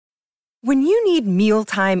When you need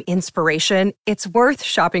mealtime inspiration, it's worth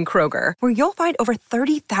shopping Kroger, where you'll find over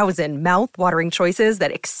 30,000 mouth-watering choices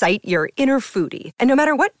that excite your inner foodie. And no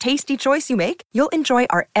matter what tasty choice you make, you'll enjoy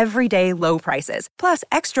our everyday low prices, plus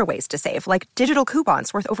extra ways to save, like digital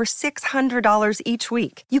coupons worth over $600 each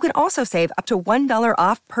week. You can also save up to $1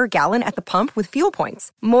 off per gallon at the pump with fuel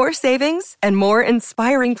points. More savings and more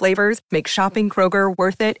inspiring flavors make shopping Kroger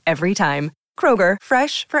worth it every time. Kroger,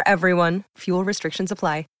 fresh for everyone. Fuel restrictions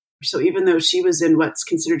apply. So even though she was in what's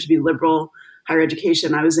considered to be liberal higher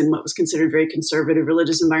education, I was in what was considered very conservative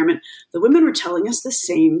religious environment, the women were telling us the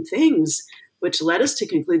same things, which led us to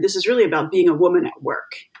conclude this is really about being a woman at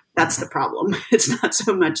work. That's the problem. It's not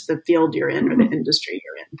so much the field you're in or the industry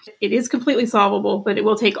you're in. It is completely solvable, but it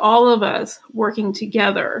will take all of us working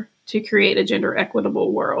together to create a gender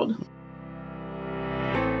equitable world.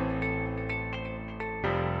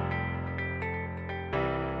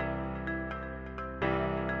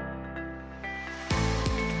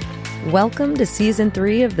 Welcome to Season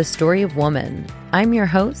 3 of The Story of Woman. I'm your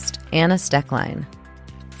host, Anna Steckline.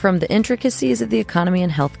 From the intricacies of the economy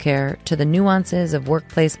and healthcare to the nuances of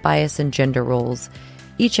workplace bias and gender roles,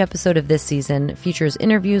 each episode of this season features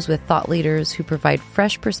interviews with thought leaders who provide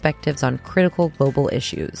fresh perspectives on critical global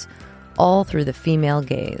issues, all through the female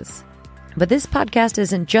gaze. But this podcast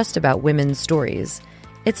isn't just about women's stories.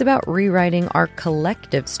 It's about rewriting our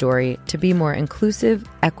collective story to be more inclusive,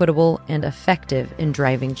 equitable, and effective in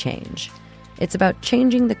driving change. It's about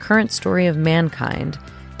changing the current story of mankind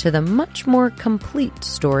to the much more complete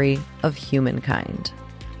story of humankind.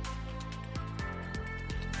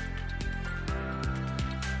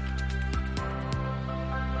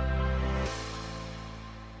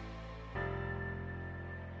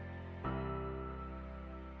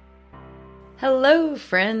 Hello,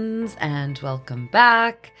 friends, and welcome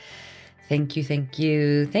back. Thank you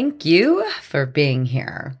for being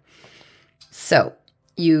here. So,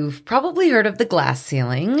 you've probably heard of the glass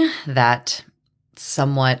ceiling, that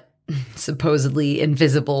somewhat supposedly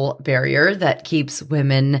invisible barrier that keeps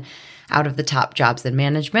women out of the top jobs in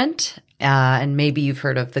management. And maybe you've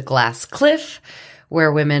heard of the glass cliff,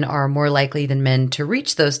 where women are more likely than men to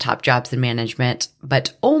reach those top jobs in management,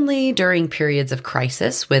 but only during periods of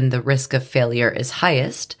crisis when the risk of failure is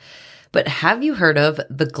highest. But have you heard of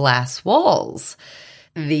the glass walls,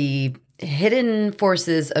 the hidden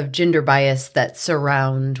forces of gender bias that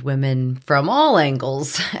surround women from all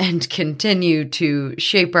angles and continue to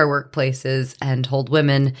shape our workplaces and hold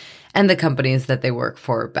women and the companies that they work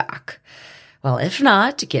for back? Well, if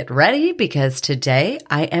not, get ready, because today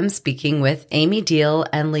I am speaking with Amy Diehl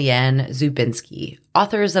and Leanne Dzubinski,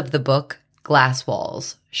 authors of the book Glass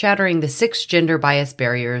Walls: Shattering the 6 Gender Bias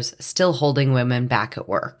Barriers Still Holding Women Back at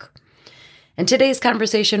Work. In today's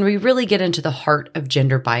conversation, we really get into the heart of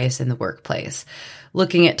gender bias in the workplace,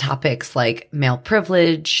 looking at topics like male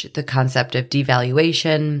privilege, the concept of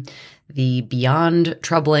devaluation, the beyond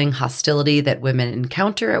troubling hostility that women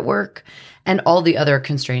encounter at work, and all the other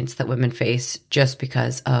constraints that women face just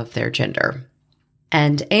because of their gender.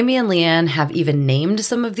 And Amy and Leanne have even named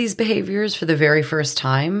some of these behaviors for the very first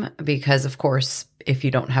time because, of course, if you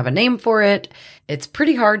don't have a name for it, it's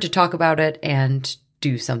pretty hard to talk about it and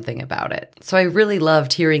do something about it. So I really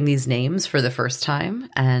loved hearing these names for the first time,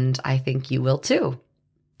 and I think you will too.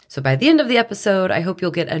 So by the end of the episode, I hope you'll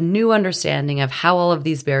get a new understanding of how all of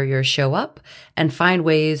these barriers show up and find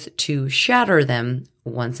ways to shatter them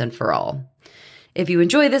once and for all. If you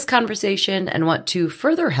enjoy this conversation and want to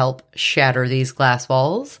further help shatter these glass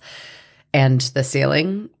walls and the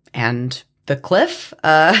ceiling and the cliff,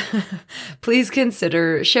 please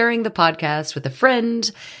consider sharing the podcast with a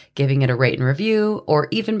friend, giving it a rate and review, or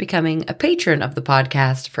even becoming a patron of the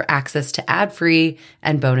podcast for access to ad-free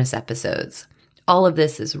and bonus episodes. All of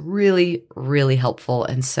this is really, really helpful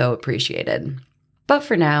and so appreciated. But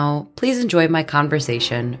for now, please enjoy my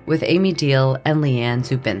conversation with Amy Diehl and Leanne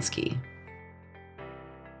Dzubinski.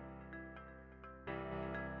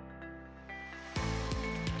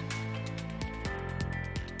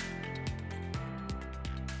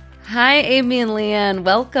 Hi, Amy and Leanne.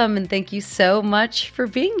 Welcome, and thank you so much for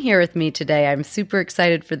being here with me today. I'm super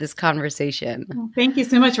excited for this conversation. Well, thank you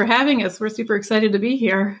so much for having us. We're super excited to be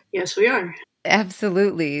here. Yes, we are.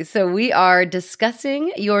 Absolutely. So we are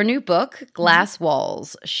discussing your new book, Glass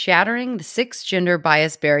Walls: Shattering the 6 Gender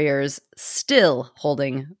Bias Barriers Still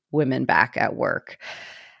Holding Women Back at Work.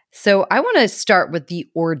 So I want to start with the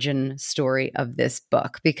origin story of this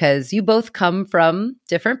book, because you both come from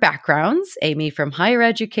different backgrounds, Amy from higher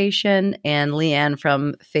education and Leanne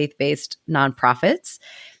from faith-based nonprofits.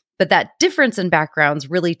 But that difference in backgrounds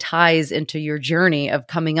really ties into your journey of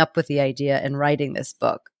coming up with the idea and writing this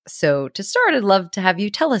book. So to start, I'd love to have you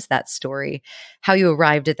tell us that story, how you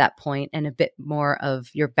arrived at that point, and a bit more of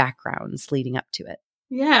your backgrounds leading up to it.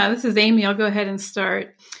 Yeah, this is Amy. I'll go ahead and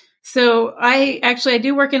start. So I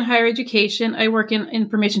do work in higher education. I work in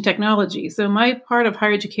information technology. So my part of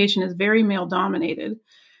higher education is very male dominated.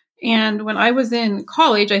 And when I was in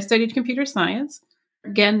college, I studied computer science.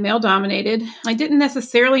 Again, male dominated. I didn't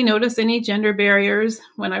necessarily notice any gender barriers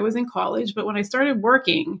when I was in college, but when I started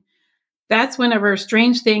working, that's whenever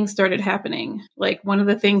strange things started happening. Like one of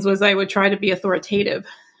the things was I would try to be authoritative.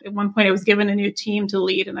 At one point, I was given a new team to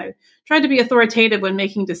lead, and I tried to be authoritative when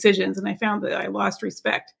making decisions, and I found that I lost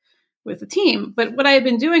respect with the team. But what I had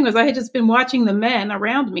been doing was I had just been watching the men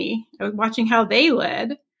around me. I was watching how they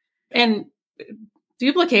led and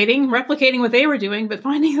replicating what they were doing, but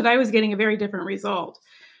finding that I was getting a very different result.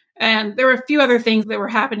 And there were a few other things that were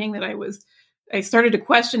happening that I started to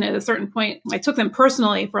question at a certain point. I took them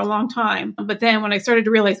personally for a long time. But then when I started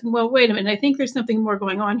to realize, well, wait a minute, I think there's something more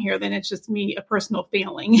going on here than it's just me, a personal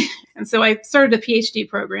failing. And so I started a PhD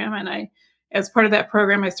program, and as part of that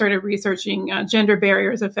program, I started researching gender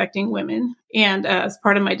barriers affecting women. And as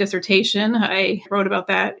part of my dissertation, I wrote about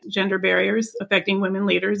that, gender barriers affecting women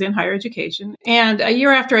leaders in higher education. And a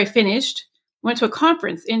year after I finished, went to a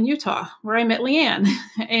conference in Utah where I met Leanne.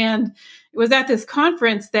 And it was at this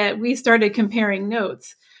conference that we started comparing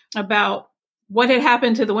notes about what had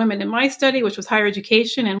happened to the women in my study, which was higher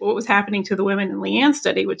education, and what was happening to the women in Leanne's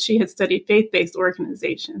study, which she had studied faith-based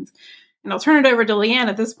organizations. And I'll turn it over to Leanne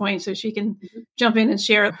at this point so she can jump in and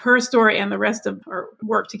share her story and the rest of our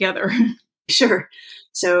work together. Sure.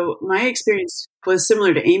 So my experience was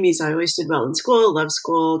similar to Amy's. I always did well in school, loved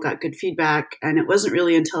school, got good feedback. And it wasn't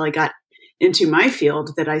really until I got into my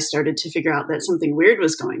field that I started to figure out that something weird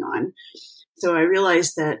was going on. So I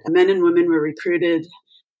realized that men and women were recruited,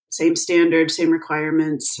 same standards, same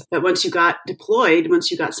requirements. But once you got deployed,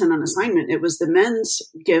 once you got sent on assignment, it was the men's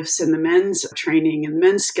gifts and the men's training and the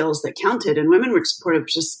men's skills that counted. And women were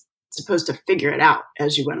just supposed to figure it out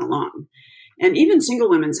as you went along. And even single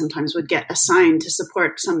women sometimes would get assigned to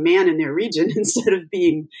support some man in their region instead of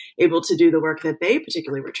being able to do the work that they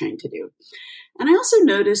particularly were trained to do. And I also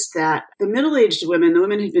noticed that the middle-aged women, the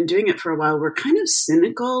women who'd been doing it for a while, were kind of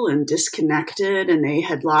cynical and disconnected, and they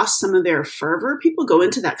had lost some of their fervor. People go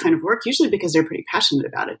into that kind of work usually because they're pretty passionate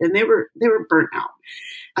about it, and they were burnt out.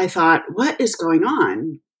 I thought, what is going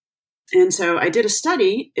on? And so I did a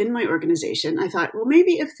study in my organization. I thought, well,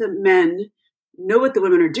 maybe if the men know what the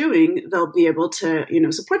women are doing, they'll be able to,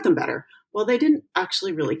 support them better. Well, they didn't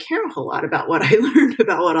actually really care a whole lot about what I learned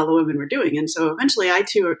about what all the women were doing. And so eventually I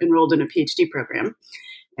too enrolled in a PhD program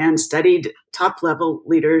and studied top level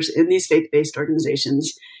leaders in these faith-based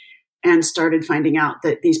organizations and started finding out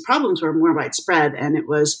that these problems were more widespread and it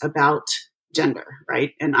was about gender,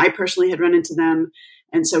 right? And I personally had run into them.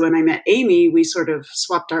 And so when I met Amy, we sort of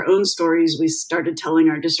swapped our own stories. We started telling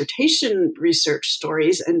our dissertation research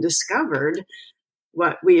stories and discovered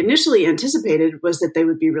what we initially anticipated was that they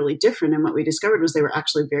would be really different. And what we discovered was they were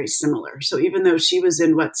actually very similar. So even though she was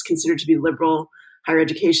in what's considered to be liberal higher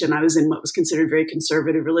education, I was in what was considered very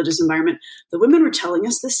conservative religious environment, the women were telling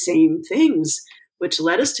us the same things, which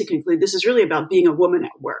led us to conclude this is really about being a woman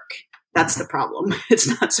at work. That's the problem. It's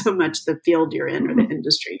not so much the field you're in or the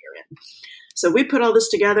industry you're in. So we put all this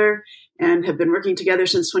together and have been working together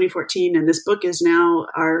since 2014. And this book is now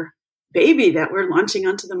our baby that we're launching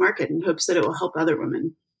onto the market in hopes that it will help other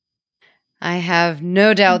women. I have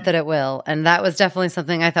no doubt that it will. And that was definitely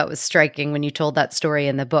something I thought was striking when you told that story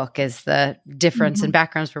in the book, is the difference in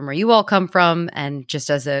backgrounds from where you all come from, and just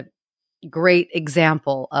as a great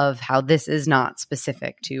example of how this is not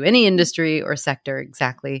specific to any industry or sector,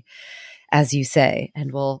 exactly as you say.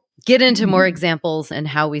 And we'll get into more examples and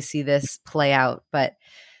how we see this play out. But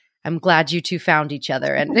I'm glad you two found each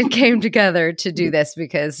other and came together to do this,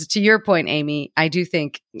 because to your point, Amy, I do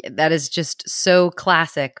think that is just so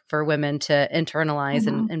classic for women to internalize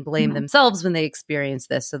and blame themselves when they experience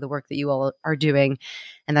this. So the work that you all are doing,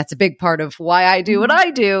 and that's a big part of why I do what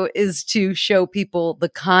I do, is to show people the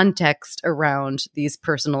context around these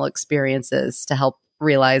personal experiences to help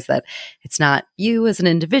realize that it's not you as an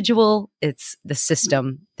individual, it's the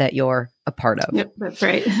system that you're a part of. Yep, that's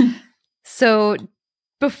right. So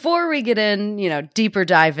before we get in, deeper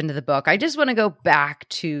dive into the book, I just want to go back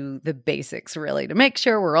to the basics, really, to make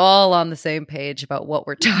sure we're all on the same page about what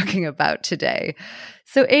we're talking about today.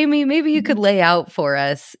 So Amy, maybe you could lay out for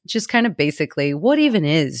us just kind of basically what even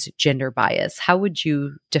is gender bias? How would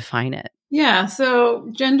you define it? Yeah, so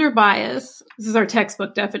gender bias, this is our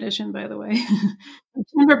textbook definition, by the way.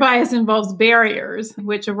 Gender bias involves barriers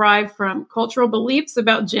which arrive from cultural beliefs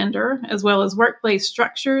about gender, as well as workplace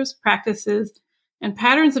structures, practices, and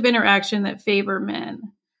patterns of interaction that favor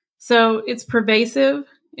men. So it's pervasive,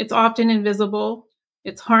 it's often invisible,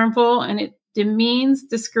 it's harmful, and it demeans,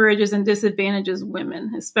 discourages, and disadvantages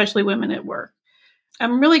women, especially women at work.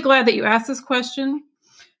 I'm really glad that you asked this question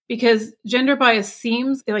because gender bias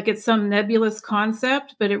seems like it's some nebulous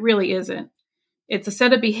concept, but it really isn't. It's a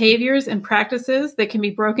set of behaviors and practices that can be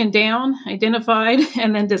broken down, identified,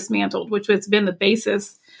 and then dismantled, which has been the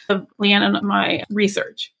basis of Leanne and my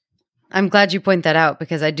research. I'm glad you point that out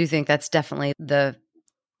because I do think that's definitely the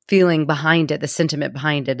feeling behind it, the sentiment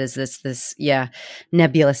behind it is this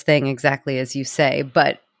nebulous thing, exactly as you say.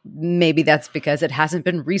 But maybe that's because it hasn't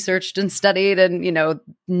been researched and studied and,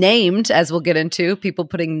 named, as we'll get into, people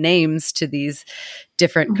putting names to these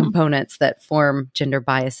different components that form gender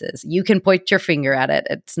biases. You can point your finger at it.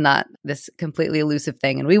 It's not this completely elusive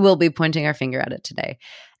thing. And we will be pointing our finger at it today.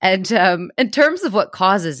 And in terms of what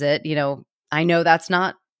causes it, I know that's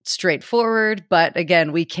not straightforward, but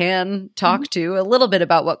again, we can talk to a little bit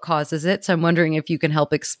about what causes it. So I'm wondering if you can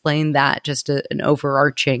help explain that, just an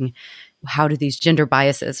overarching, how do these gender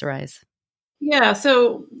biases arise? Yeah.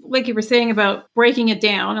 So like you were saying about breaking it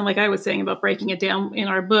down, and like I was saying about breaking it down in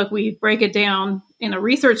our book, we break it down in a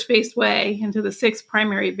research-based way into the 6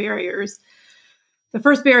 primary barriers. The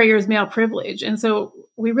first barrier is male privilege. And so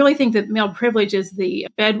we really think that male privilege is the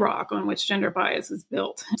bedrock on which gender bias is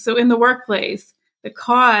built. So in the workplace, the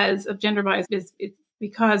cause of gender bias is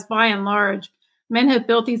because, by and large, men have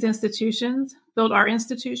built these institutions, built our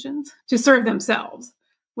institutions, to serve themselves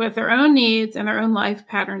with their own needs and their own life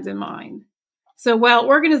patterns in mind. So while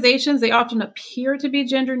organizations, they often appear to be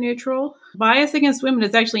gender neutral, bias against women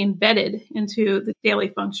is actually embedded into the daily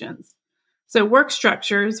functions. So work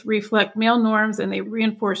structures reflect male norms and they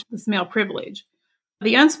reinforce this male privilege.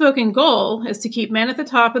 The unspoken goal is to keep men at the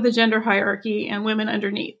top of the gender hierarchy and women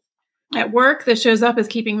underneath. At work, this shows up as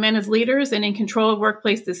keeping men as leaders and in control of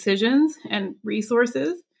workplace decisions and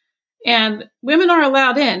resources. And women are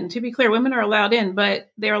allowed in. To be clear, women are allowed in,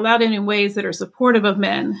 but they're allowed in ways that are supportive of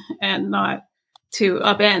men and not to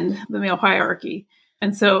upend the male hierarchy.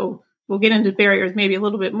 And so we'll get into barriers maybe a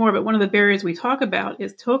little bit more, but one of the barriers we talk about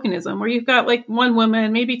is tokenism, where you've got like one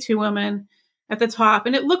woman, maybe 2 women at the top,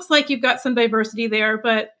 and it looks like you've got some diversity there,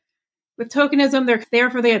 but with tokenism, they're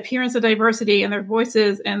there for the appearance of diversity, and their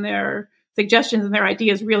voices and their suggestions and their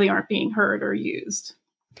ideas really aren't being heard or used.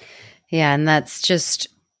 Yeah, and that's just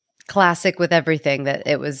classic with everything, that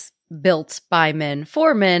it was built by men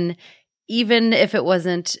for men, even if it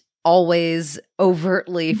wasn't always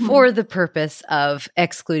overtly for the purpose of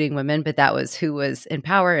excluding women, but that was who was in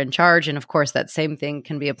power, in charge. And of course, that same thing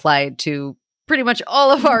can be applied to pretty much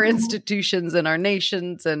all of our institutions and our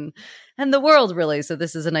nations and the world, really. So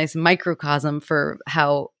this is a nice microcosm for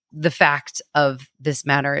how the fact of this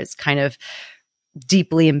matter is kind of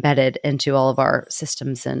deeply embedded into all of our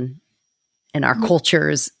systems and our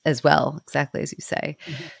cultures as well, exactly as you say.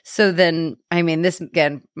 So then, I mean, this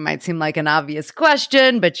again might seem like an obvious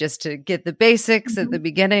question, but just to get the basics at the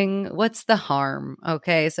beginning, what's the harm?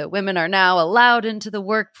 Okay, so women are now allowed into the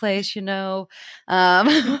workplace, we're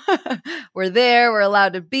there, we're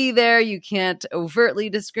allowed to be there. You can't overtly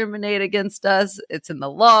discriminate against us. It's in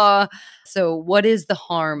the law. So what is the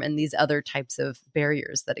harm in these other types of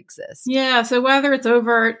barriers that exist? Yeah, so whether it's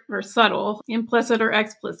overt or subtle, implicit or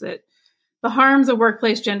explicit, the harms of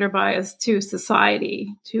workplace gender bias to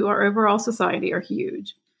society, to our overall society, are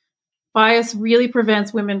huge. Bias really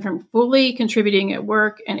prevents women from fully contributing at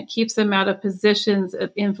work, and it keeps them out of positions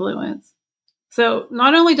of influence. So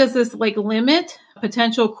not only does this limit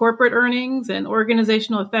potential corporate earnings and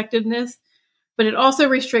organizational effectiveness, but it also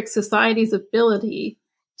restricts society's ability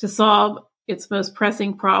to solve its most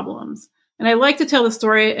pressing problems. And I like to tell the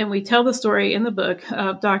story, and we tell the story in the book,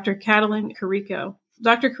 of Dr. Catalin Carrico.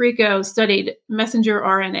 Dr. Carrico studied messenger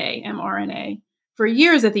RNA, mRNA, for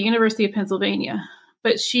years at the University of Pennsylvania,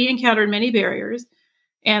 but she encountered many barriers,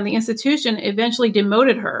 and the institution eventually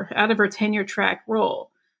demoted her out of her tenure track role.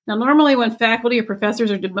 Now, normally when faculty or professors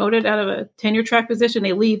are demoted out of a tenure track position,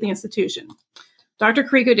 they leave the institution. Dr.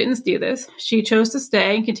 Carrico didn't do this. She chose to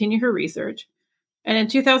stay and continue her research. And in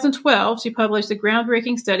 2012, she published a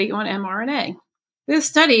groundbreaking study on mRNA. This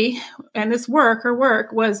study and this work, her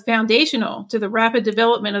work, was foundational to the rapid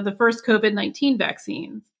development of the first COVID-19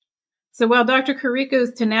 vaccines. So while Dr.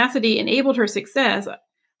 Carrico's tenacity enabled her success,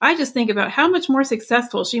 I just think about how much more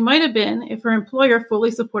successful she might have been if her employer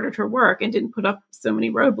fully supported her work and didn't put up so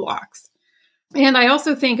many roadblocks. And I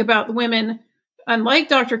also think about the women, unlike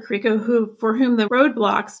Dr. Carrico, for whom the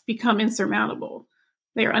roadblocks become insurmountable.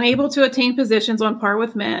 They are unable to attain positions on par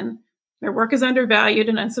with men. Their work is undervalued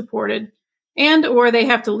and unsupported, and or they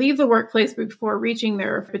have to leave the workplace before reaching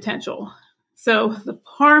their potential. So the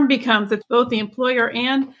harm becomes that both the employer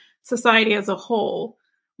and society as a whole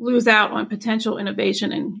lose out on potential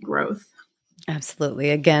innovation and growth.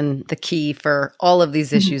 Absolutely. Again, the key for all of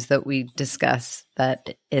these issues that we discuss,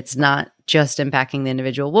 that it's not just impacting the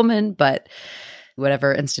individual woman, but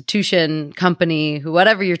whatever institution, company,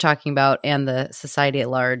 whatever you're talking about, and the society at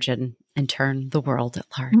large, and in turn, the world at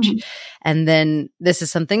large. And then this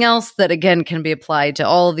is something else that, again, can be applied to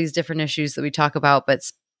all of these different issues that we talk about, but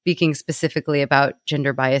speaking specifically about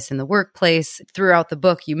gender bias in the workplace, throughout the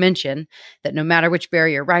book, you mention that no matter which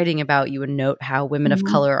barrier you're writing about, you would note how women of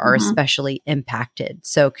color are especially impacted.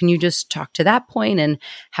 So can you just talk to that point and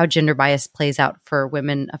how gender bias plays out for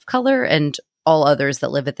women of color and all others that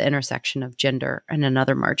live at the intersection of gender and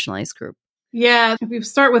another marginalized group? Yeah, if we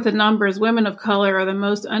start with the numbers, women of color are the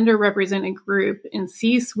most underrepresented group in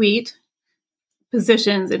C-suite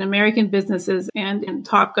positions in American businesses and in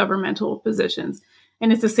top governmental positions.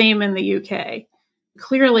 And it's the same in the UK.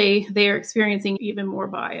 Clearly, they are experiencing even more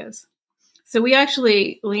bias. So we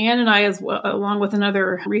actually, Leanne and I, as well, along with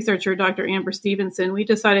another researcher, Dr. Amber Stevenson, we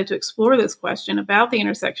decided to explore this question about the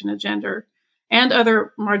intersection of gender and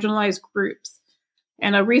other marginalized groups.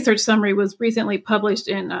 And a research summary was recently published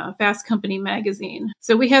in Fast Company magazine.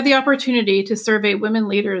 So we had the opportunity to survey women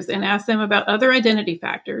leaders and ask them about other identity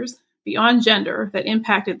factors beyond gender that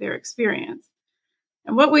impacted their experience.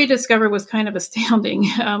 And what we discovered was kind of astounding.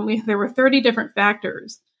 There were 30 different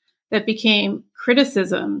factors that became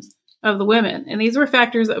criticisms of the women. And these were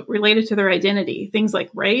factors related to their identity, things like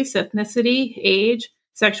race, ethnicity, age,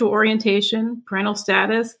 sexual orientation, parental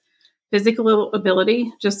status, physical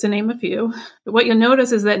ability, just to name a few. But what you'll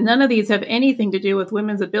notice is that none of these have anything to do with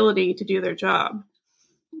women's ability to do their job.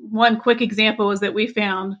 One quick example is that we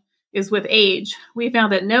found is with age. We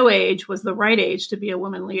found that no age was the right age to be a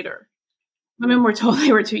woman leader. Women were told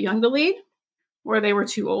they were too young to lead, or they were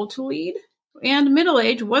too old to lead, and middle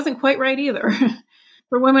age wasn't quite right either.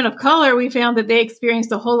 For women of color, we found that they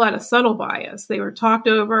experienced a whole lot of subtle bias. They were talked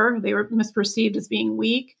over, they were misperceived as being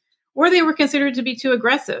weak, or they were considered to be too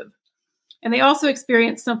aggressive. And they also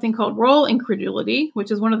experienced something called role incredulity,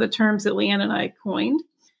 which is one of the terms that Leanne and I coined,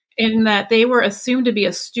 in that they were assumed to be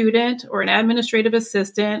a student or an administrative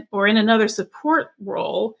assistant or in another support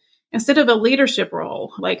role instead of a leadership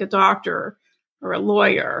role, like a doctor or a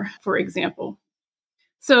lawyer, for example.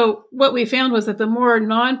 So what we found was that the more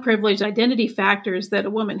non-privileged identity factors that a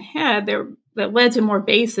woman had, that led to more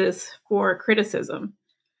basis for criticism.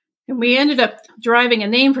 And we ended up driving a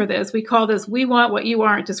name for this. We call this "We Want What You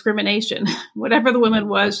Aren't" discrimination. Whatever the woman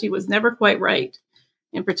was, she was never quite right,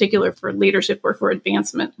 in particular for leadership or for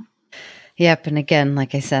advancement. Yep. And again,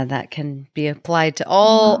 like I said, that can be applied to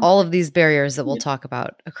all of these barriers that we'll talk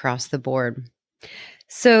about across the board.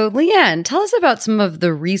 So, Leanne, tell us about some of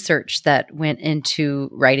the research that went into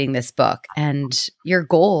writing this book and your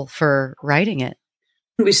goal for writing it.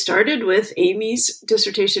 We started with Amy's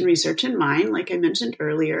dissertation research and mine, like I mentioned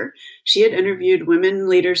earlier. She had interviewed women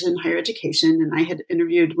leaders in higher education, and I had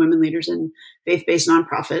interviewed women leaders in faith-based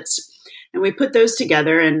nonprofits. And we put those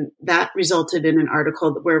together, and that resulted in an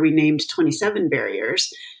article where we named 27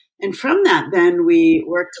 barriers. And from that, then we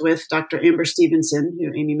worked with Dr. Amber Stevenson,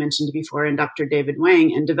 who Amy mentioned before, and Dr. David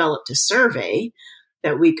Wang, and developed a survey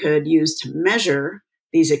that we could use to measure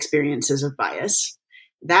these experiences of bias.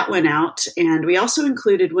 That went out, and we also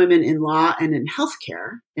included women in law and in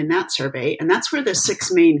healthcare in that survey, and that's where the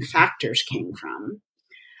 6 main factors came from.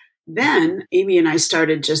 Then Amy and I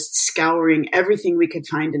started just scouring everything we could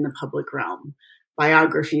find in the public realm.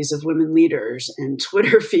 Biographies of women leaders and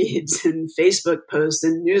Twitter feeds and Facebook posts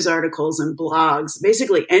and news articles and blogs.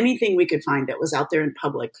 Basically anything we could find that was out there in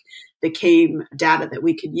public became data that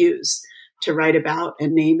we could use to write about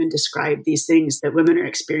and name and describe these things that women are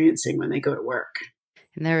experiencing when they go to work.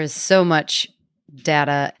 And there is so much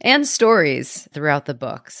data and stories throughout the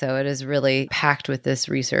book. So it is really packed with this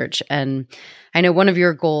research. And I know one of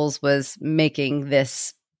your goals was making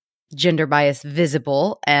this gender bias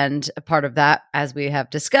visible. And a part of that, as we have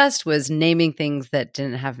discussed, was naming things that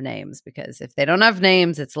didn't have names, because if they don't have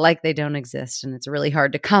names, it's like they don't exist. And it's really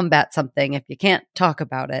hard to combat something if you can't talk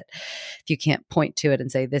about it, if you can't point to it and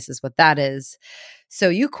say, this is what that is. So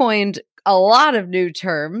you coined a lot of new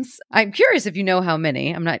terms. I'm curious if you know how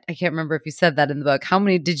many. I can't remember if you said that in the book. How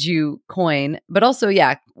many did you coin? But also,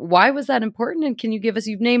 why was that important? And can you give us,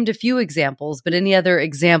 you've named a few examples, but any other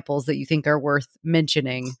examples that you think are worth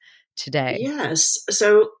mentioning today? Yes.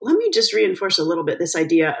 So let me just reinforce a little bit this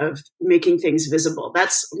idea of making things visible.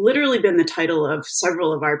 That's literally been the title of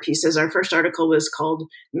several of our pieces. Our first article was called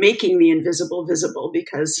 "Making the Invisible Visible,"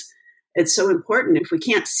 because it's so important. If we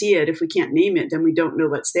can't see it, if we can't name it, then we don't know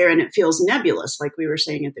what's there. And it feels nebulous, like we were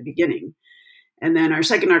saying at the beginning. And then our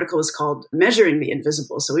second article was called Measuring the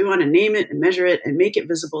Invisible. So we want to name it and measure it and make it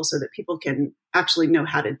visible so that people can actually know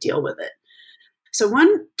how to deal with it. So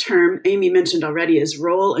one term Amy mentioned already is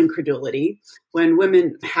role incredulity, when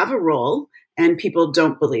women have a role and people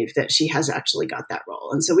don't believe that she has actually got that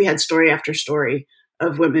role. And so we had story after story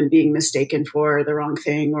of women being mistaken for the wrong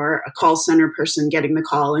thing, or a call center person getting the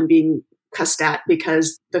call and being cussed at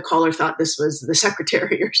because the caller thought this was the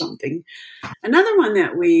secretary or something. Another one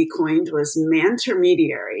that we coined was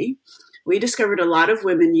mantermediary. We discovered a lot of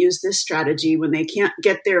women use this strategy when they can't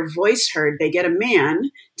get their voice heard. They get a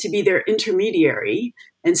man to be their intermediary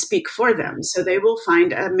and speak for them. So they will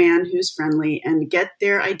find a man who's friendly and get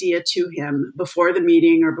their idea to him before the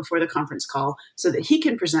meeting or before the conference call so that he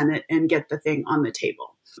can present it and get the thing on the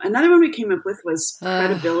table. Another one we came up with was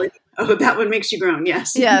credibility. Oh, that one makes you groan.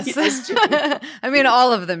 Yes. Yes. I mean,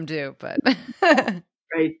 all of them do, but.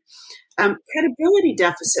 Right. Credibility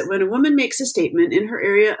deficit, when a woman makes a statement in her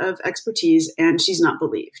area of expertise and she's not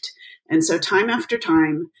believed. And so time after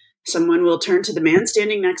time, someone will turn to the man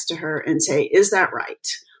standing next to her and say, is that right?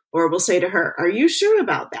 Or will say to her, are you sure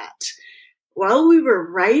about that? While we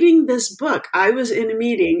were writing this book, I was in a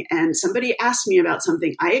meeting and somebody asked me about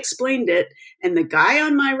something. I explained it, and the guy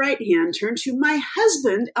on my right hand turned to my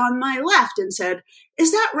husband on my left and said,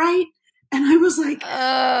 is that right? And I was like,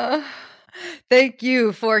 thank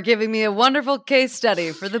you for giving me a wonderful case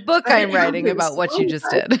study for the book I'm writing about what you just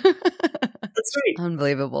did. That's right.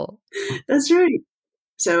 Unbelievable. That's right.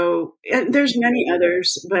 So there's many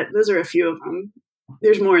others, but those are a few of them.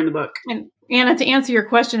 There's more in the book. And Anna, to answer your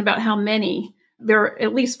question about how many, there are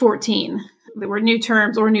at least 14. There were new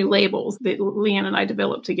terms or new labels that Leanne and I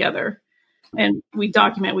developed together. And we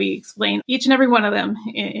explain each and every one of them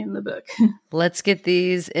in the book. Let's get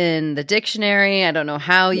these in the dictionary. I don't know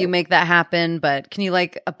how you make that happen, but can you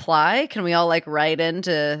apply? Can we all write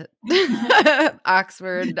into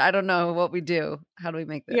Oxford? I don't know what we do. How do we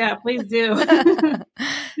make that? Yeah, please do.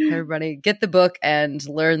 Everybody get the book and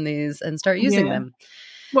learn these and start using them.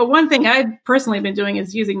 Well, one thing I've personally been doing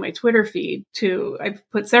is using my Twitter feed I've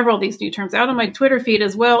put several of these new terms out on my Twitter feed,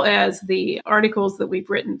 as well as the articles that we've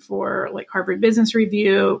written for Harvard Business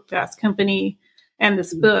Review, Fast Company, and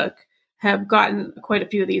this book have gotten quite a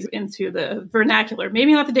few of these into the vernacular.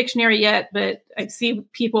 Maybe not the dictionary yet, but I see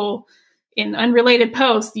people in unrelated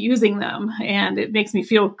posts using them. And it makes me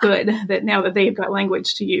feel good that now that they've got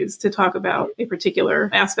language to use to talk about a particular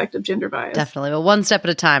aspect of gender bias. Definitely. Well, one step at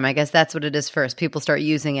a time. I guess that's what it is first. People start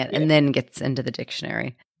using it and then gets into the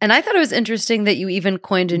dictionary. And I thought it was interesting that you even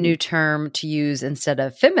coined a new term to use instead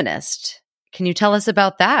of feminist. Can you tell us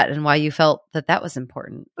about that and why you felt that that was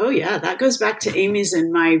important? Oh, yeah. That goes back to Amy's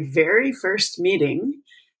and my very first meeting.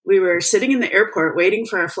 We were sitting in the airport waiting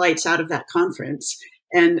for our flights out of that conference.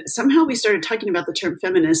 And somehow we started talking about the term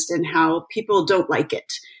feminist and how people don't like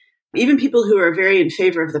it. Even people who are very in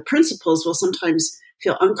favor of the principles will sometimes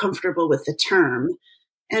feel uncomfortable with the term.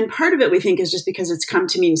 And part of it, we think, is just because it's come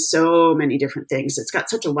to mean so many different things. It's got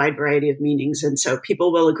such a wide variety of meanings. And so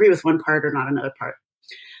people will agree with one part or not another part.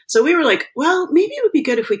 So we were like, well, maybe it would be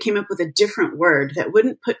good if we came up with a different word that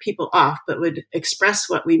wouldn't put people off, but would express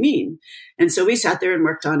what we mean. And so we sat there and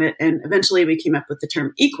worked on it. And eventually we came up with the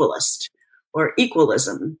term equalist, or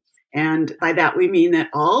equalism. And by that, we mean that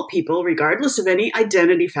all people, regardless of any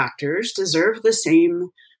identity factors, deserve the same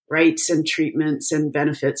rights and treatments and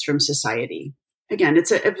benefits from society. Again,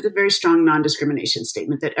 it's a very strong non-discrimination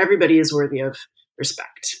statement that everybody is worthy of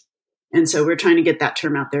respect. And so we're trying to get that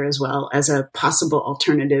term out there as well as a possible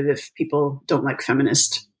alternative if people don't like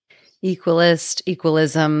feminist. Equalist,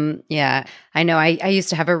 equalism. Yeah. I know I used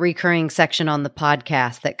to have a recurring section on the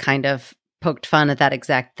podcast that kind of poked fun at that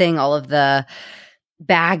exact thing, all of the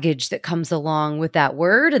baggage that comes along with that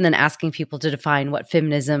word, and then asking people to define what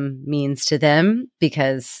feminism means to them,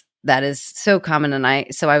 because that is so common. And I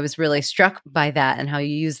was really struck by that and how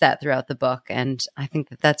you use that throughout the book. And I think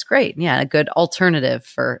that that's great. Yeah. A good alternative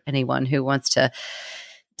for anyone who wants to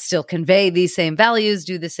still convey these same values,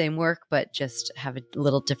 do the same work, but just have a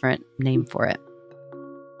little different name for it.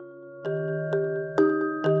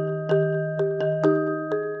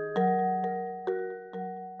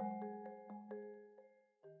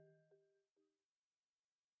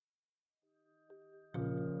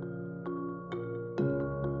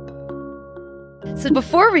 So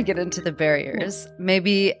before we get into the barriers,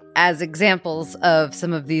 maybe as examples of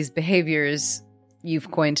some of these behaviors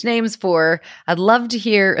you've coined names for, I'd love to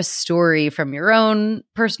hear a story from your own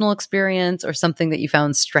personal experience or something that you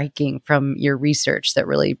found striking from your research that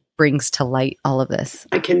really brings to light all of this.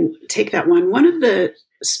 I can take that one. One of the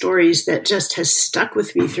stories that just has stuck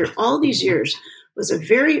with me through all these years was a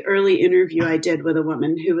very early interview I did with a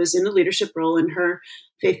woman who was in a leadership role in her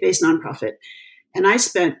faith-based nonprofit. And I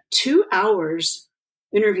spent 2 hours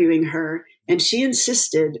interviewing her, and she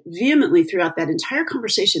insisted vehemently throughout that entire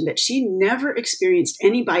conversation that she never experienced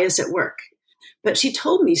any bias at work. But she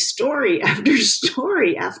told me story after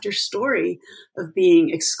story after story of being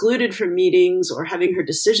excluded from meetings or having her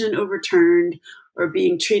decision overturned or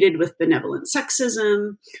being treated with benevolent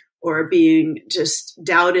sexism or being just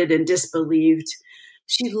doubted and disbelieved.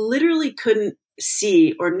 She literally couldn't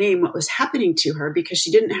see or name what was happening to her because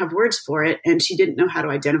she didn't have words for it and she didn't know how to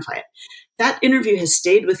identify it. That interview has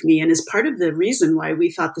stayed with me and is part of the reason why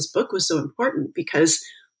we thought this book was so important, because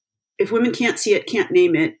if women can't see it, can't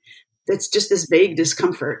name it, that's just this vague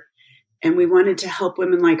discomfort. And we wanted to help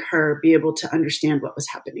women like her be able to understand what was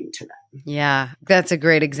happening to them. Yeah, that's a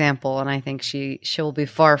great example. And I think she'll be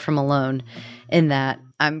far from alone in that.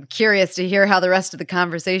 I'm curious to hear how the rest of the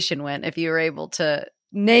conversation went, if you were able to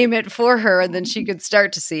name it for her and then she could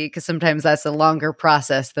start to see, because sometimes that's a longer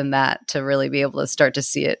process than that to really be able to start to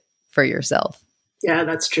see it for yourself. Yeah,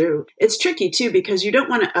 that's true. It's tricky too, because you don't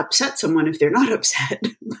want to upset someone if they're not upset.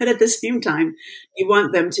 But at the same time, you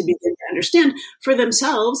want them to begin to understand for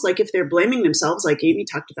themselves, like if they're blaming themselves, like Amy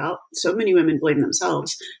talked about, so many women blame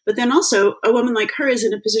themselves. But then also a woman like her is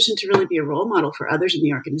in a position to really be a role model for others in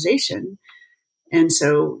the organization. And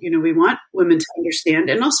so, we want women to understand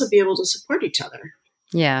and also be able to support each other.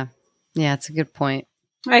 Yeah. Yeah, it's a good point.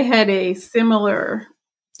 I had a similar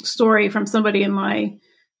story from somebody in my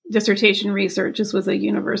dissertation research. This was a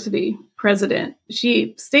university president.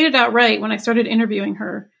 She stated outright when I started interviewing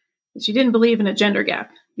her that she didn't believe in a gender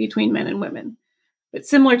gap between men and women. But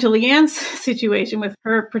similar to Leanne's situation with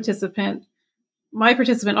her participant, my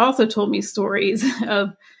participant also told me stories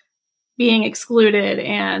of being excluded.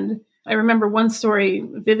 And I remember one story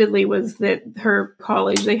vividly was that her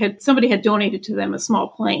college, somebody had donated to them a small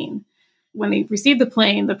plane. When they received the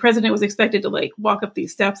plane, the president was expected to walk up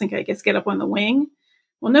these steps and I guess get up on the wing.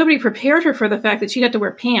 Well, nobody prepared her for the fact that she'd have to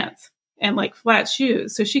wear pants and flat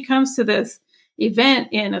shoes. So she comes to this event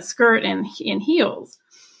in a skirt and in heels.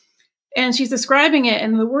 And she's describing it.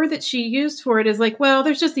 And the word that she used for it is well,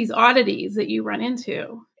 there's just these oddities that you run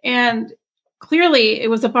into. And clearly it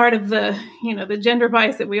was a part of the gender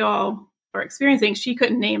bias that we all are experiencing. She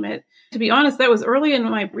couldn't name it. To be honest, that was early in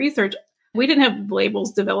my research. We didn't have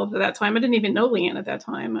labels developed at that time. I didn't even know Leanne at that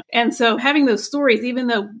time. And so having those stories, even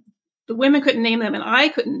though the women couldn't name them and I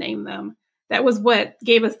couldn't name them, that was what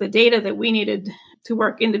gave us the data that we needed to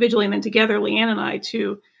work individually and then together, Leanne and I,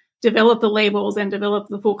 to develop the labels and develop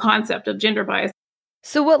the full concept of gender bias.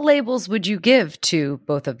 So what labels would you give to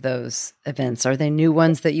both of those events? Are they new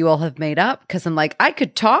ones that you all have made up? Because I'm I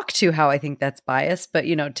could talk to how I think that's biased, but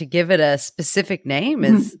to give it a specific name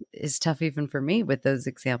is tough even for me with those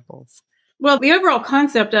examples. Well, the overall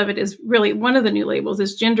concept of it is really one of the new labels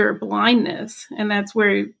is gender blindness. And that's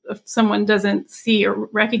where if someone doesn't see or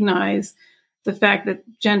recognize the fact that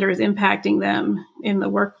gender is impacting them in the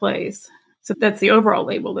workplace. So that's the overall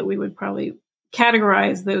label that we would probably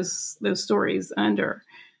categorize those stories under.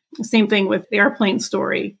 Same thing with the airplane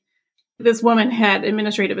story. This woman had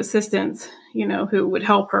administrative assistants, who would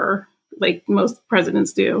help her like most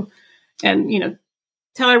presidents do and,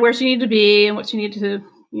 tell her where she needed to be and what she needed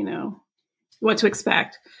to, what to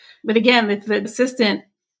expect. But again, if the assistant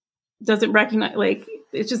doesn't recognize,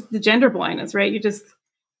 it's just the gender blindness, right?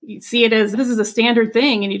 You see it as this is a standard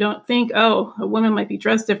thing and you don't think, oh, a woman might be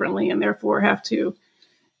dressed differently and therefore have to,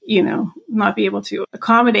 not be able to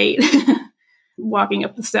accommodate walking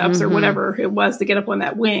up the steps or whatever it was to get up on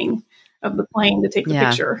that wing of the plane to take the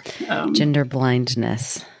picture. Gender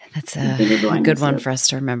blindness. That's a good one for us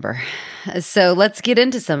to remember. So let's get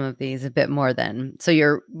into some of these a bit more then. So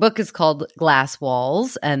your book is called Glass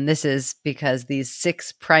Walls, and this is because these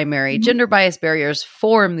 6 primary gender bias barriers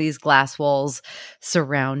form these glass walls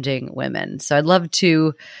surrounding women. So I'd love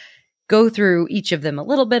to go through each of them a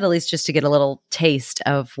little bit, at least just to get a little taste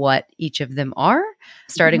of what each of them are,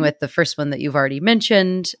 starting with the first one that you've already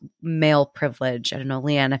mentioned, male privilege. I don't know,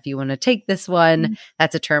 Leanne, if you want to take this one.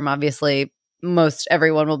 That's a term, obviously, most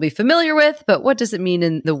everyone will be familiar with, but what does it mean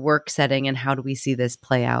in the work setting and how do we see this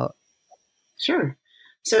play out? Sure.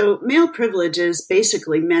 So male privilege is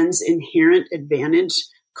basically men's inherent advantage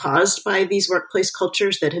caused by these workplace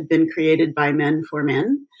cultures that have been created by men for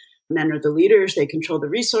men. Men are the leaders, they control the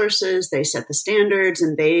resources, they set the standards,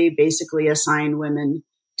 and they basically assign women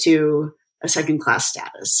to a second-class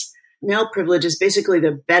status. Male privilege is basically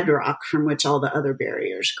the bedrock from which all the other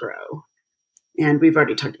barriers grow. And we've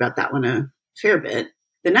already talked about that one a fair bit.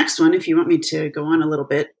 The next one, if you want me to go on a little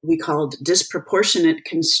bit, we called disproportionate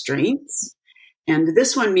constraints. And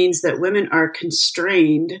this one means that women are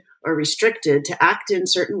constrained or restricted to act in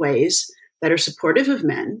certain ways that are supportive of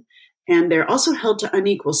men. And they're also held to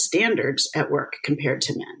unequal standards at work compared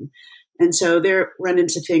to men. And so they're run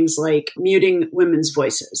into things like muting women's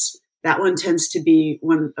voices. That one tends to be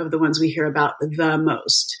one of the ones we hear about the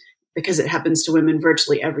most because it happens to women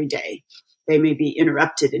virtually every day. They may be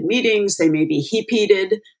interrupted in meetings. They may be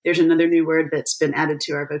heap-heated. There's another new word that's been added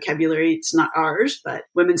to our vocabulary. It's not ours, but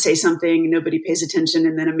women say something, nobody pays attention,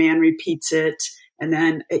 and then a man repeats it. And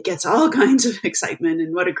then it gets all kinds of excitement.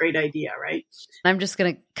 And what a great idea, right? I'm just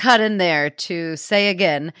going to cut in there to say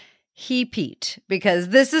again, heap-heat, because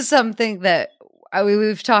this is something that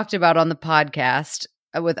we've talked about on the podcast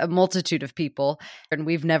with a multitude of people, and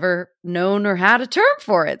we've never known or had a term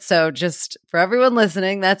for it. So just for everyone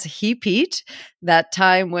listening, that's heap-heat, that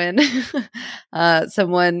time when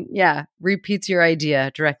someone, repeats your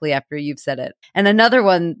idea directly after you've said it. And another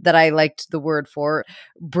one that I liked the word for,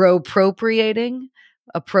 bro-appropriating,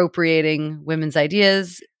 appropriating women's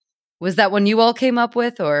ideas. Was that one you all came up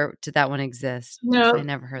with, or did that one exist? No, I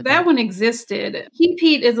never heard that one existed.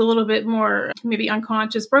 Heap-heat is a little bit more maybe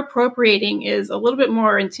unconscious. Appropriating is a little bit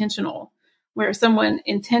more intentional, where someone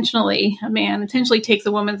a man intentionally takes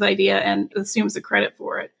a woman's idea and assumes the credit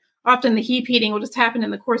for it. Often the heap-heating will just happen in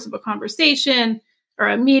the course of a conversation or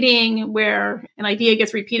a meeting where an idea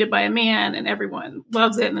gets repeated by a man and everyone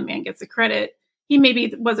loves it and the man gets the credit. He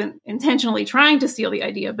maybe wasn't intentionally trying to steal the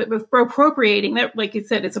idea, but with appropriating, that, like you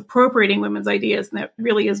said, it's appropriating women's ideas, and that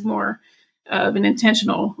really is more of an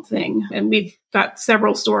intentional thing. And we've got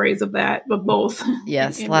several stories of that, of both.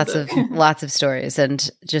 Yes, lots of stories.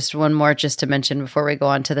 And just one more just to mention before we go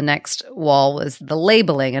on to the next wall was the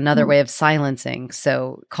labeling, another way of silencing.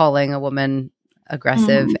 So calling a woman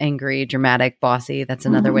aggressive, angry, dramatic, bossy, that's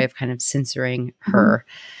another way of kind of censoring her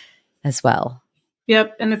as well.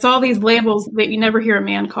 Yep. And it's all these labels that you never hear a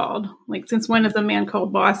man called. Like, since when is a man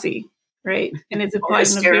called bossy? Right. And it's applied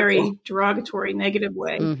in a very derogatory, negative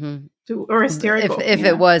way or hysterical. If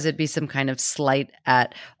it was, it'd be some kind of slight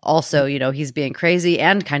at also, he's being crazy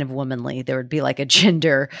and kind of womanly. There would be like a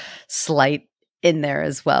gender slight in there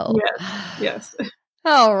as well. Yes.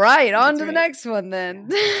 All right. On to the next one then.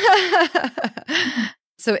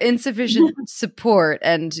 So insufficient support.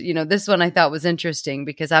 And, this one I thought was interesting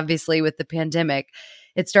because obviously with the pandemic,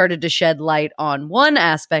 it started to shed light on one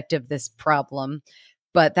aspect of this problem,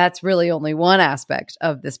 but that's really only one aspect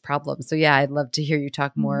of this problem. So I'd love to hear you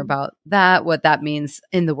talk more about that, what that means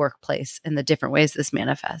in the workplace and the different ways this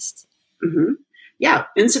manifests. Yeah,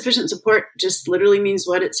 insufficient support just literally means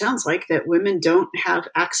what it sounds like, that women don't have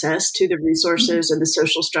access to the resources and the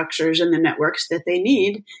social structures and the networks that they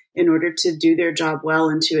need in order to do their job well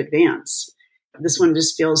and to advance. This one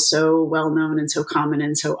just feels so well known and so common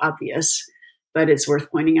and so obvious, but it's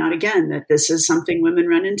worth pointing out again that this is something women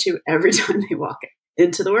run into every time they walk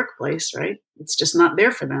into the workplace, right? It's just not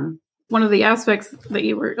there for them. One of the aspects that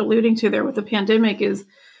you were alluding to there with the pandemic is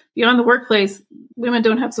beyond the workplace, women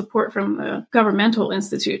don't have support from the governmental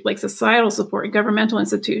institute, like societal support, governmental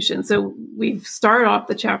institutions. So we've started off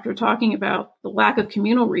the chapter talking about the lack of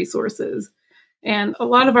communal resources. And a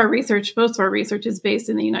lot of our research, most of our research is based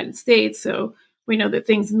in the United States. So we know that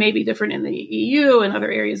things may be different in the EU and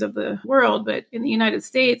other areas of the world. But in the United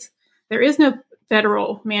States, there is no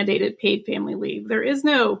federal mandated paid family leave. There is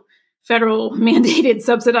no federal mandated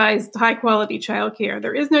subsidized high quality childcare.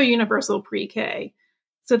 There is no universal pre-K.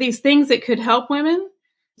 So these things that could help women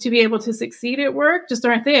to be able to succeed at work just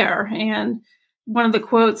aren't there. And one of the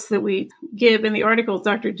quotes that we give in the article is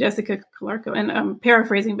Dr. Jessica Calarco, and I'm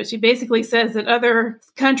paraphrasing, but she basically says that other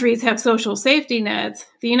countries have social safety nets.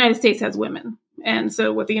 The United States has women. And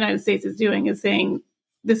so what the United States is doing is saying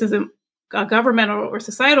this isn't a governmental or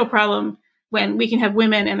societal problem when we can have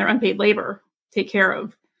women and their unpaid labor take care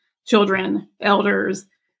of children, elders,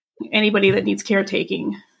 anybody that needs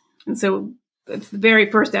caretaking. And so it's the very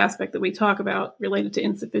first aspect that we talk about related to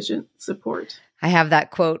insufficient support. I have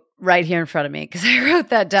that quote right here in front of me because I wrote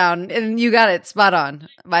that down, and you got it spot on,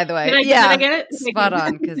 by the way. Did I get it? Spot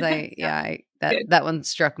on, because that one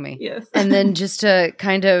struck me. Yes. And then just to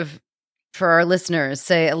kind of, for our listeners,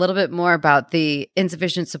 say a little bit more about the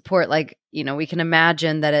insufficient support. Like, we can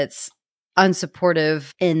imagine that it's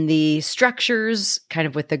unsupportive in the structures, kind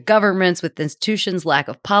of with the governments, with the institutions, lack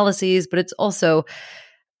of policies, but it's also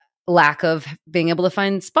lack of being able to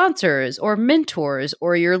find sponsors or mentors,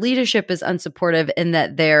 or your leadership is unsupportive in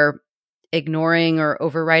that they're ignoring or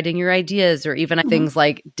overriding your ideas, or even things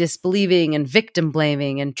like disbelieving and victim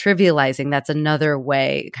blaming and trivializing. That's another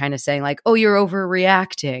way, kind of saying like, oh, you're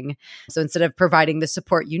overreacting. So instead of providing the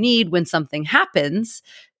support you need when something happens,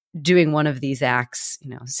 doing one of these acts,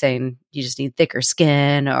 saying you just need thicker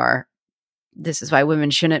skin, or this is why women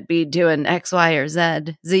shouldn't be doing X, Y, or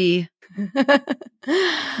Z.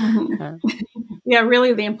 Yeah,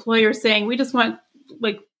 really the employer saying, we just want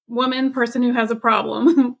person who has a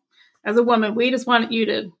problem as a woman, we just want you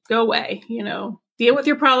to go away, deal with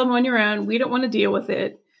your problem on your own. We don't want to deal with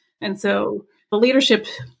it. And so the leadership,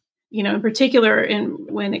 in particular,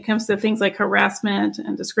 when it comes to things like harassment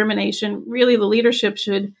and discrimination, really the leadership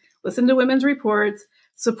should listen to women's reports,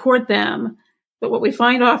 support them. But what we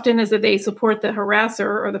find often is that they support the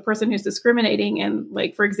harasser or the person who's discriminating. And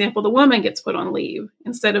for example, the woman gets put on leave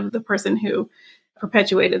instead of the person who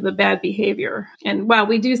perpetuated the bad behavior. And while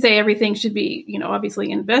we do say everything should be,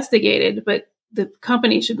 obviously investigated, but the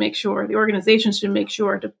company should make sure, the organization should make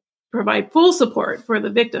sure to provide full support for the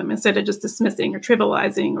victim instead of just dismissing or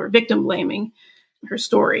trivializing or victim blaming her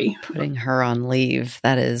story. Putting her on leave.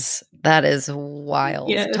 That is wild.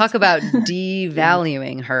 Yes. Talk about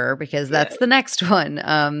devaluing her, because that's the next one,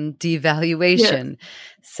 devaluation. Yes.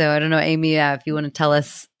 So I don't know, Amy, if you want to tell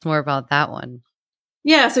us more about that one.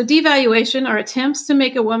 Yeah, so devaluation are attempts to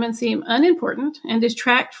make a woman seem unimportant and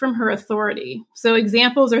distract from her authority. So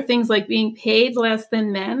examples are things like being paid less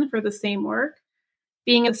than men for the same work,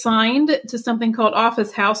 being assigned to something called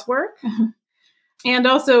office housework, and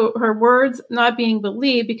also her words not being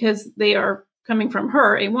believed because they are coming from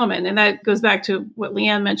her, a woman. And that goes back to what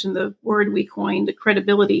Leanne mentioned, the word we coined, the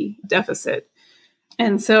credibility deficit.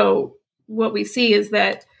 And so what we see is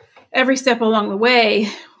that every step along the way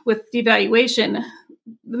with devaluation,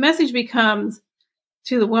 the message becomes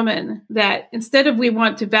to the woman that instead of we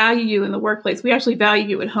want to value you in the workplace, we actually value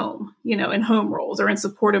you at home, in home roles or in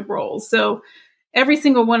supportive roles. So every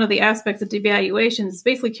single one of the aspects of devaluation is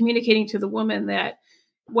basically communicating to the woman that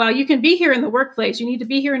while you can be here in the workplace, you need to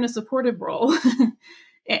be here in a supportive role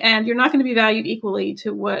and you're not going to be valued equally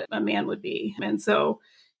to what a man would be. And so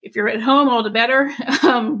if you're at home, all the better.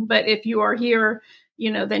 But if you are here,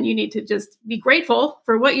 then you need to just be grateful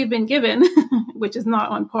for what you've been given, which is not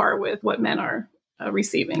on par with what men are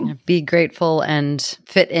receiving. Be grateful and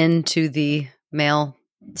fit into the male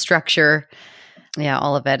structure. Yeah,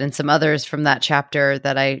 all of it. And some others from that chapter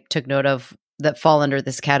that I took note of that fall under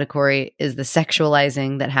this category is the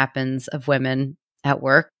sexualizing that happens of women at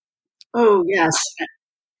work. Oh, yes.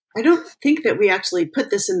 I don't think that we actually put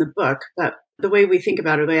this in the book, but the way we think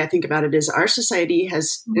about it, the way I think about it is our society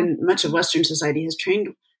has, and much of Western society has trained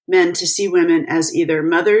men to see women as either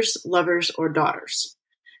mothers, lovers, or daughters.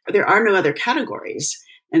 There are no other categories.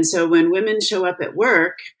 And so when women show up at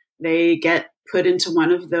work, they get put into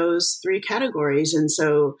one of those three categories. And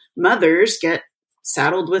so mothers get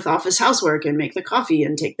saddled with office housework and make the coffee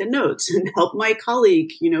and take the notes and help my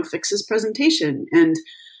colleague, fix his presentation. And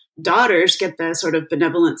daughters get the sort of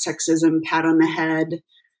benevolent sexism, pat on the head,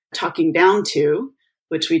 talking down to,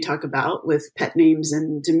 which we talk about with pet names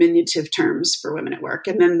and diminutive terms for women at work.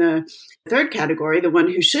 And then the third category, the one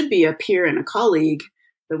who should be a peer and a colleague,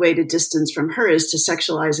 the way to distance from her is to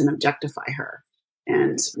sexualize and objectify her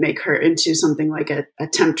and make her into something like a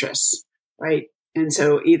temptress, right? And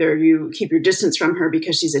so either you keep your distance from her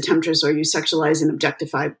because she's a temptress, or you sexualize and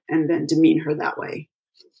objectify and then demean her that way.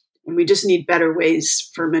 And we just need better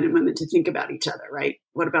ways for men and women to think about each other, right?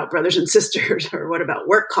 What about brothers and sisters, or what about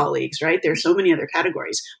work colleagues, right? There's so many other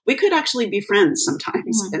categories. We could actually be friends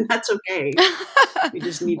sometimes, and that's okay. We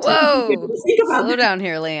just need to think about Slow down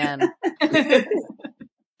here, Leanne.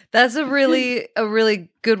 That's a really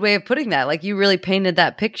good way of putting that. Like, you really painted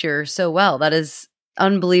that picture so well. That is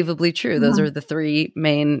unbelievably true. Those are the three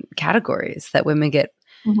main categories that women get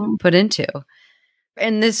put into.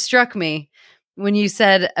 And this struck me when you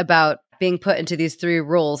said about being put into these three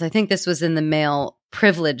roles. I think this was in the male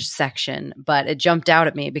privilege section, but it jumped out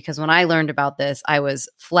at me because when I learned about this, I was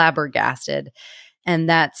flabbergasted. And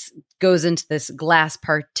that goes into this glass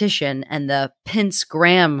partition and the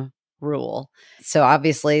Pince-Graham rule. So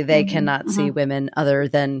obviously they cannot see women other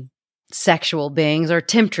than sexual beings or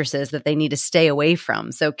temptresses that they need to stay away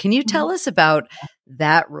from. So can you tell us about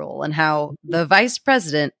that rule and how the Vice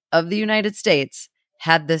President of the United States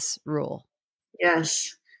had this rule?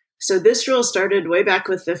 Yes. So this rule started way back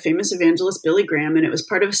with the famous evangelist Billy Graham, and it was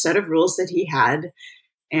part of a set of rules that he had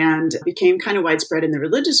and became kind of widespread in the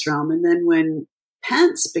religious realm. And then when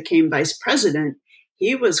Pence became vice president,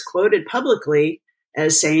 he was quoted publicly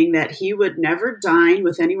as saying that he would never dine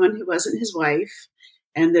with anyone who wasn't his wife.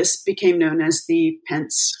 And this became known as the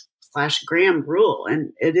Pence/Graham rule.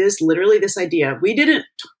 And it is literally this idea. We didn't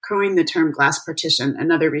coin the term glass partition.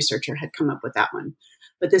 Another researcher had come up with that one.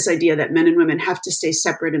 But this idea that men and women have to stay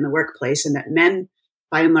separate in the workplace, and that men,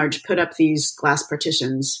 by and large, put up these glass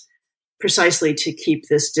partitions precisely to keep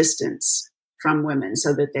this distance from women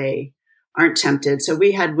so that they aren't tempted. So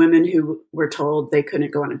we had women who were told they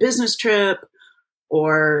couldn't go on a business trip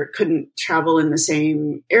or couldn't travel in the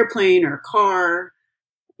same airplane or car.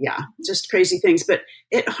 Yeah, just crazy things. But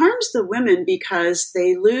it harms the women because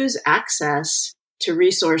they lose access to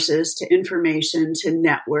resources, to information, to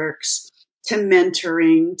networks, to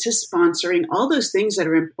mentoring, to sponsoring, all those things that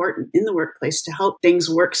are important in the workplace to help things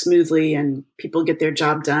work smoothly and people get their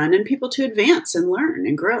job done and people to advance and learn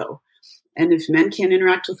and grow. And if men can't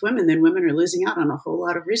interact with women, then women are losing out on a whole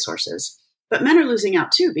lot of resources. But men are losing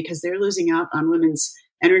out too, because they're losing out on women's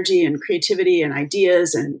energy and creativity and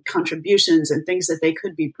ideas and contributions and things that they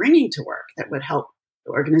could be bringing to work that would help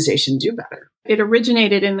the organization do better. It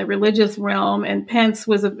originated in the religious realm, and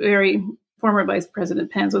former Vice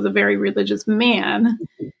President Pence was a very religious man.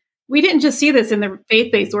 We didn't just see this in the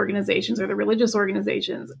faith-based organizations or the religious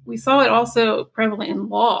organizations. We saw it also prevalent in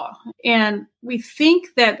law. And we think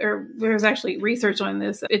that there's actually research on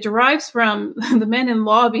this. It derives from the men in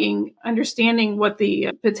law understanding what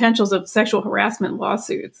the potentials of sexual harassment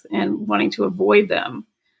lawsuits and wanting to avoid them.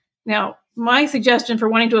 Now, my suggestion for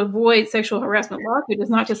wanting to avoid sexual harassment lawsuit is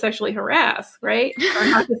not to sexually harass, right? Or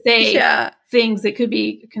not to say things that could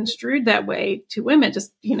be construed that way to women.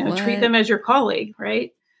 Just, treat them as your colleague,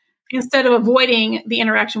 right? Instead of avoiding the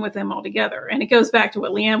interaction with them altogether. And it goes back to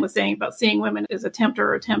what Leanne was saying about seeing women as a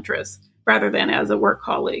tempter or temptress rather than as a work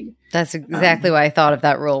colleague. That's exactly why I thought of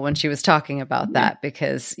that rule when she was talking about that,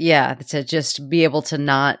 because to just be able to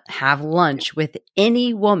not have lunch with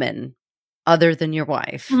any woman other than your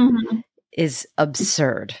wife is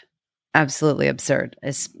absurd. Absolutely absurd.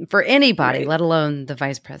 It's for anybody, Right. let alone the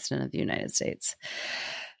Vice President of the United States.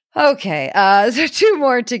 Okay, so two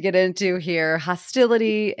more to get into here,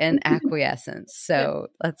 hostility and acquiescence. So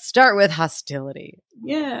let's start with hostility.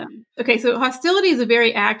 Yeah. Okay, so hostility is a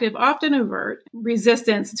very active, often overt,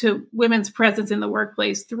 resistance to women's presence in the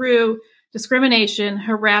workplace through discrimination,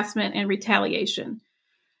 harassment, and retaliation.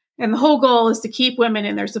 And the whole goal is to keep women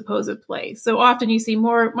in their supposed place. So often you see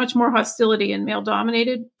much more hostility in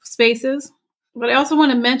male-dominated spaces. But I also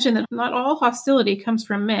want to mention that not all hostility comes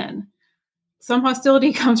from men. Some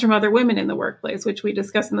hostility comes from other women in the workplace, which we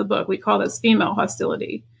discuss in the book. We call this female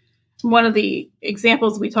hostility. One of the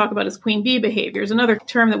examples we talk about is queen bee behaviors, another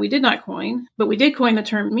term that we did not coin, but we did coin the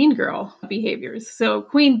term mean girl behaviors. So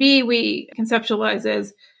queen bee, we conceptualize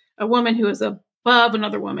as a woman who is above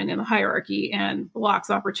another woman in the hierarchy and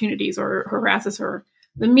blocks opportunities or harasses her.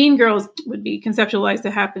 The mean girls would be conceptualized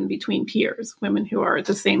to happen between peers, women who are at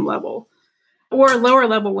the same level, or lower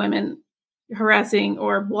level women harassing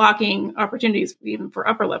or blocking opportunities even for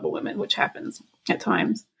upper level women, which happens at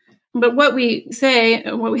times. But what we say,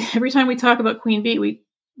 every time we talk about queen bee, we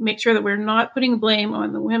make sure that we're not putting blame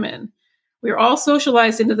on the women. We're all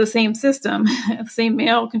socialized into the same system, the same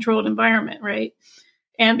male-controlled environment, right?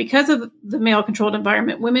 And because of the male-controlled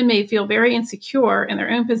environment, women may feel very insecure in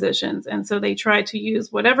their own positions. And so they try to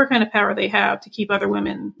use whatever kind of power they have to keep other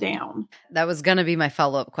women down. That was going to be my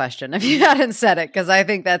follow-up question if you hadn't said it, because I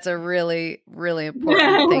think that's a really, really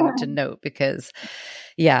important thing to note, because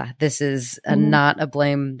this is not a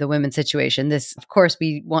blame the women situation. This, of course,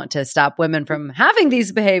 we want to stop women from having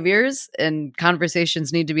these behaviors, and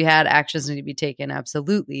conversations need to be had, actions need to be taken,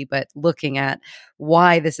 absolutely. But looking at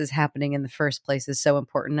why this is happening in the first place is so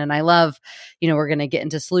important. And I love, we're going to get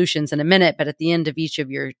into solutions in a minute, but at the end of each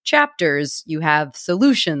of your chapters, you have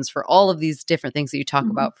solutions for all of these different things that you talk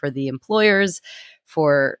about for the employers,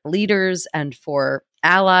 for leaders, and for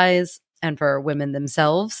allies, and for women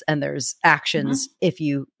themselves. And there's actions if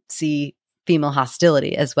you see female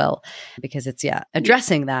hostility as well, because it's,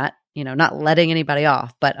 addressing that, not letting anybody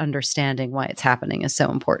off, but understanding why it's happening is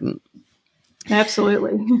so important.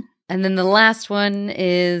 Absolutely. And then the last one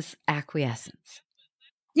is acquiescence.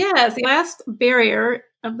 Yes, the last barrier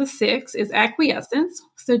of the 6 is acquiescence.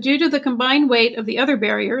 So due to the combined weight of the other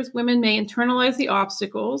barriers, women may internalize the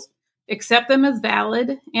obstacles, accept them as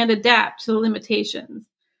valid, and adapt to the limitations.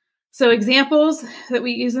 So examples that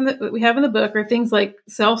we use that we have in the book are things like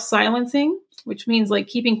self-silencing, which means like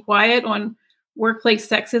keeping quiet on workplace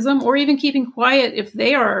sexism, or even keeping quiet if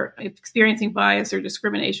they are experiencing bias or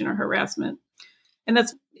discrimination or harassment. And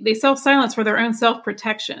they self-silence for their own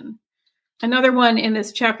self-protection. Another one in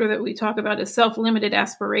this chapter that we talk about is self-limited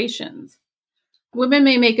aspirations. Women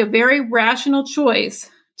may make a very rational choice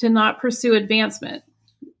to not pursue advancement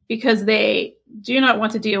because they do not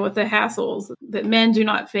want to deal with the hassles that men do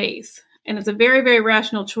not face. And it's a very, very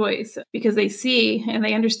rational choice because they see and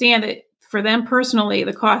they understand that for them personally,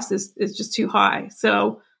 the cost is just too high.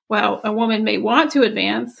 So while a woman may want to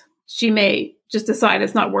advance, she may just decide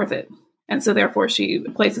it's not worth it. And so therefore she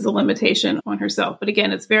places a limitation on herself. But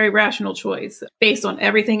again, it's very rational choice based on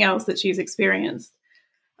everything else that she's experienced,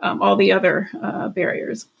 all the other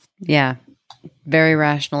barriers. Yeah, very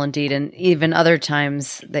rational indeed. And even other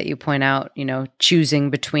times that you point out,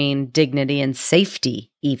 choosing between dignity and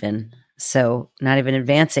safety even. So not even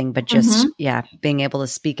advancing, but just, being able to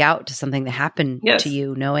speak out to something that happened to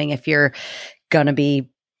you, knowing if you're going to be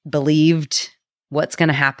believed, what's going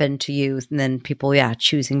to happen to you. And then people,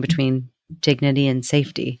 choosing between dignity and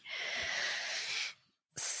safety.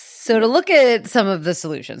 So to look at some of the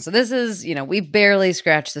solutions. So this is, we've barely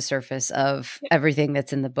scratched the surface of everything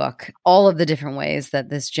that's in the book, all of the different ways that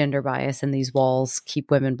this gender bias and these walls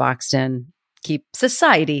keep women boxed in, keep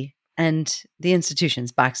society and the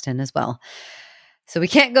institutions boxed in as well. So we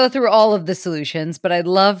can't go through all of the solutions, but I'd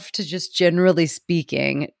love to just generally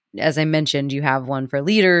speaking, as I mentioned, you have one for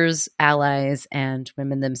leaders, allies, and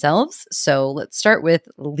women themselves. So let's start with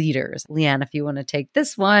leaders. Leanne, if you want to take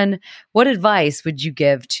this one, what advice would you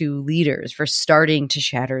give to leaders for starting to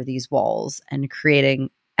shatter these walls and creating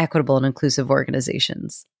equitable and inclusive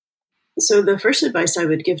organizations? So the first advice I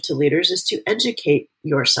would give to leaders is to educate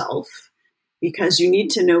yourself, because you need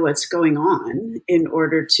to know what's going on in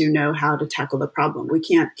order to know how to tackle the problem. We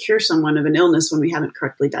can't cure someone of an illness when we haven't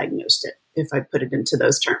correctly diagnosed it, if I put it into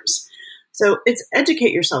those terms. So it's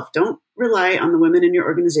educate yourself. Don't rely on the women in your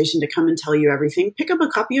organization to come and tell you everything. Pick up a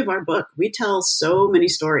copy of our book. We tell so many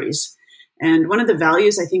stories. And one of the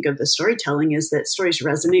values, I think, of the storytelling is that stories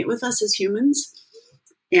resonate with us as humans.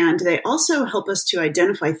 And they also help us to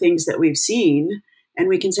identify things that we've seen. And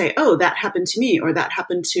we can say, oh, that happened to me, or that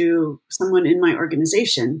happened to someone in my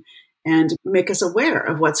organization, and make us aware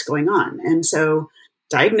of what's going on. And so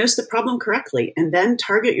diagnose the problem correctly, and then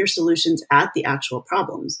target your solutions at the actual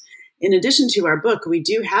problems. In addition to our book, we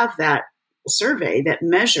do have that survey that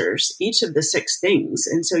measures each of the 6 things.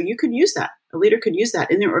 And so you could use that. A leader could use that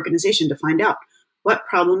in their organization to find out what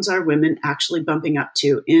problems are women actually bumping up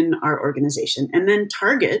to in our organization, and then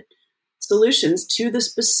target solutions to the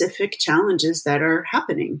specific challenges that are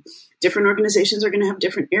happening. Different organizations are going to have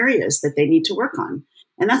different areas that they need to work on,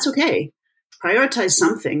 and that's okay. Prioritize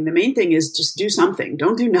something. The main thing is just do something.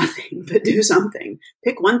 Don't do nothing, but do something.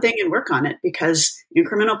 Pick one thing and work on it, because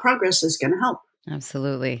incremental progress is going to help.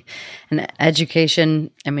 Absolutely. And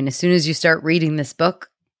education, as soon as you start reading this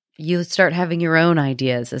book, you start having your own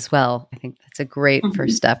ideas as well. I think that's a great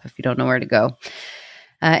first step if you don't know where to go.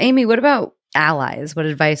 Amy, what about allies? What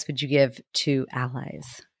advice would you give to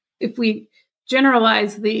allies? If we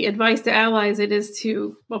generalize the advice to allies, it is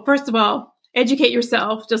to, well, first of all, educate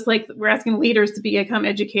yourself, just like we're asking leaders to become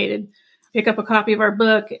educated. Pick up a copy of our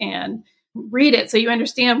book and read it so you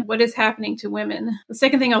understand what is happening to women. The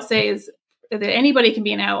second thing I'll say is that anybody can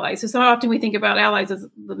be an ally. So often we think about allies as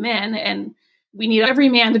the men, and we need every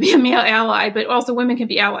man to be a male ally, but also women can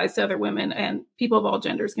be allies to other women, and people of all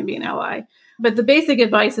genders can be an ally. But the basic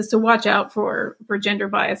advice is to watch out for gender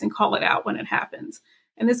bias and call it out when it happens.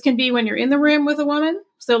 And this can be when you're in the room with a woman.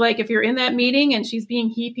 So like if you're in that meeting and she's being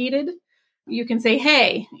heated, you can say,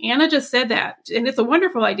 hey, Anna just said that, and it's a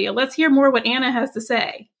wonderful idea. Let's hear more what Anna has to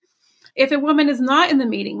say. If a woman is not in the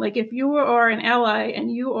meeting, like if you are an ally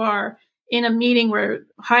and you are in a meeting where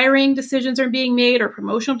hiring decisions are being made or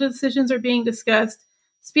promotional decisions are being discussed,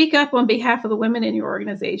 speak up on behalf of the women in your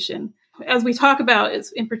organization. As we talk about,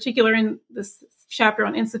 in particular in this chapter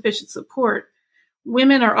on insufficient support,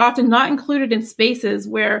 women are often not included in spaces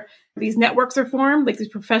where these networks are formed, like these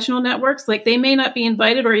professional networks. Like they may not be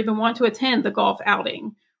invited or even want to attend the golf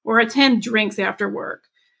outing or attend drinks after work.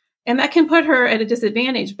 And that can put her at a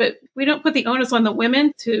disadvantage. But we don't put the onus on the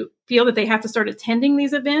women to feel that they have to start attending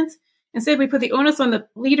these events. Instead, we put the onus on the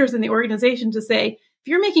leaders in the organization to say, if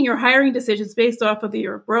you're making your hiring decisions based off of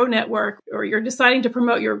your bro network, or you're deciding to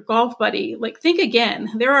promote your golf buddy, like think again.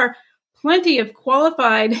 There are plenty of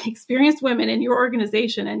qualified, experienced women in your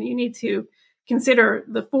organization, and you need to consider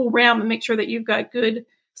the full realm and make sure that you've got good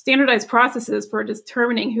standardized processes for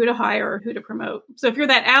determining who to hire or who to promote. So if you're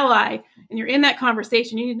that ally and you're in that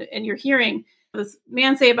conversation and you're hearing this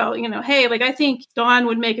man say about, hey, like I think Dawn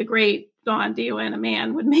would make a great, Dawn, D-O-N, a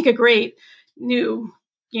man, would make a great new,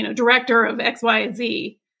 director of X, Y, and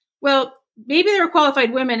Z. Well, maybe there are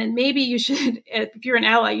qualified women, and maybe you should, if you're an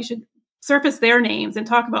ally, you should surface their names and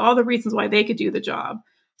talk about all the reasons why they could do the job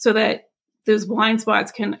so that those blind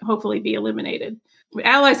spots can hopefully be eliminated.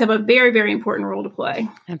 Allies have a very, very important role to play.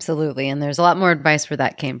 Absolutely. And there's a lot more advice where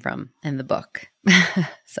that came from in the book.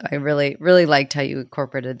 So I really, really liked how you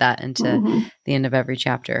incorporated that into the end of every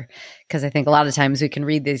chapter. Because I think a lot of times we can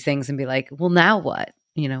read these things and be like, well, now what?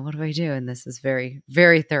 What do I do? And this is very,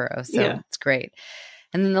 very thorough. So It's great.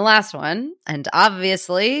 And then the last one, and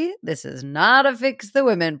obviously this is not a fix the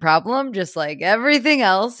women problem, just like everything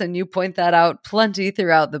else. And you point that out plenty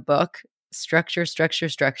throughout the book, structure, structure,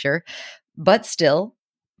 structure. But still,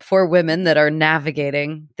 for women that are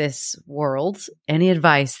navigating this world, any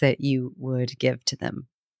advice that you would give to them?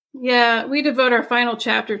 Yeah, we devote our final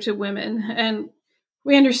chapter to women. And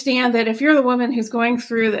we understand that if you're the woman who's going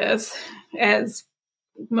through this, as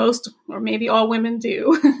most or maybe all women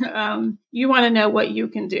do, you want to know what you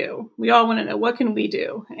can do. We all want to know, what can we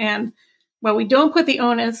do? And while we don't put the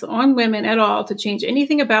onus on women at all to change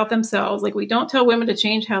anything about themselves, like we don't tell women to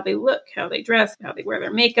change how they look, how they dress, how they wear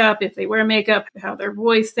their makeup, if they wear makeup, how their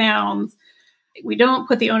voice sounds. We don't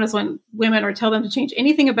put the onus on women or tell them to change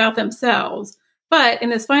anything about themselves. But in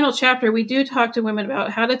this final chapter, we do talk to women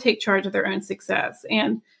about how to take charge of their own success.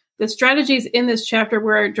 And the strategies in this chapter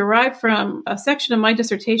were derived from a section of my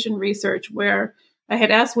dissertation research where I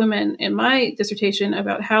had asked women in my dissertation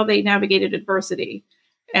about how they navigated adversity.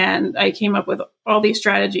 And I came up with all these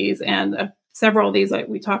strategies, and several of these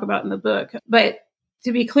we talk about in the book. But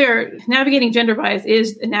to be clear, navigating gender bias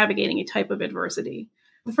is navigating a type of adversity.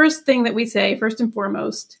 The first thing that we say, first and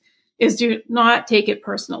foremost, is do not take it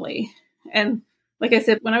personally. And like I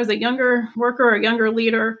said, when I was a younger worker or a younger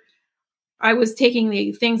leader, I was taking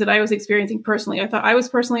the things that I was experiencing personally. I thought I was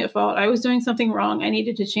personally at fault. I was doing something wrong. I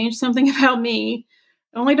needed to change something about me,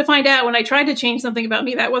 only to find out when I tried to change something about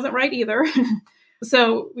me, that wasn't right either.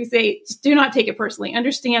 So we say, just do not take it personally.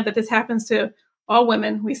 Understand that this happens to all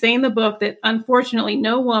women. We say in the book that unfortunately,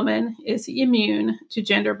 no woman is immune to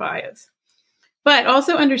gender bias. But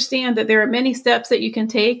also understand that there are many steps that you can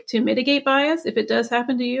take to mitigate bias if it does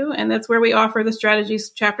happen to you. And that's where we offer the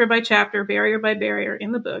strategies chapter by chapter, barrier by barrier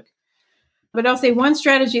in the book. But I'll say one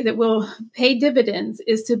strategy that will pay dividends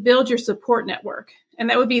is to build your support network.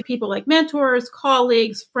 And that would be people like mentors,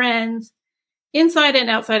 colleagues, friends, inside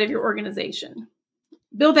and outside of your organization.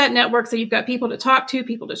 Build that network so you've got people to talk to,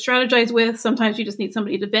 people to strategize with. Sometimes you just need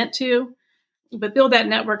somebody to vent to, but build that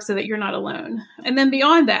network so that you're not alone. And then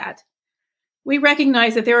beyond that, we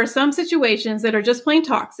recognize that there are some situations that are just plain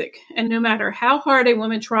toxic. And no matter how hard a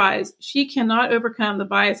woman tries, she cannot overcome the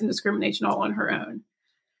bias and discrimination all on her own.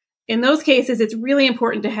 In those cases, it's really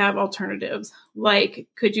important to have alternatives. Like,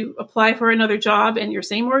 could you apply for another job in your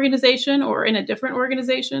same organization or in a different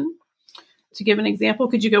organization? To give an example,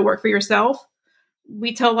 could you go work for yourself?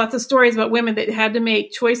 We tell lots of stories about women that had to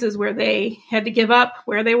make choices where they had to give up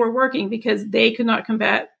where they were working because they could not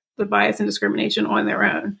combat the bias and discrimination on their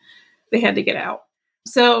own. They had to get out.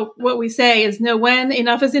 So what we say is know when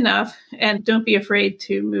enough is enough and don't be afraid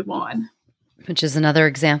to move on. Which is another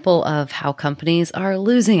example of how companies are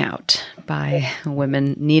losing out by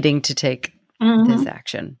women needing to take this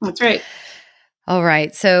action. That's right. All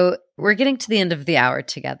right. So we're getting to the end of the hour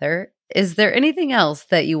together. Is there anything else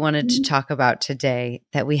that you wanted to talk about today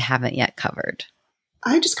that we haven't yet covered?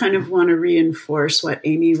 I just kind of want to reinforce what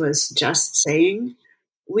Amy was just saying.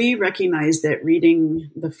 We recognize that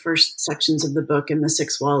reading the first sections of the book in the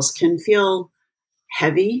 6 Walls can feel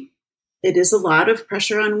heavy. It is a lot of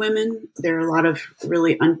pressure on women. There are a lot of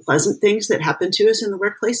really unpleasant things that happen to us in the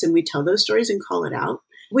workplace, and we tell those stories and call it out.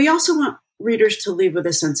 We also want readers to leave with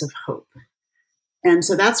a sense of hope. And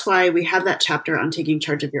so that's why we have that chapter on taking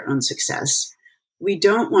charge of your own success. We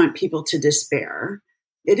don't want people to despair.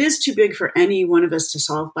 It is too big for any one of us to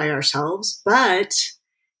solve by ourselves. But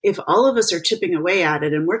if all of us are chipping away at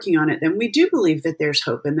it and working on it, then we do believe that there's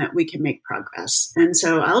hope and that we can make progress. And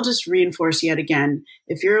so I'll just reinforce yet again,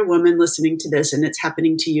 if you're a woman listening to this and it's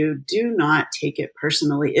happening to you, do not take it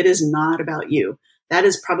personally. It is not about you. That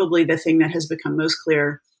is probably the thing that has become most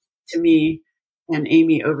clear to me and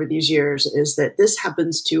Amy over these years, is that this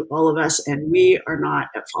happens to all of us and we are not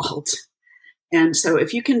at fault. And so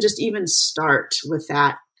if you can just even start with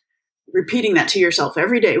that, repeating that to yourself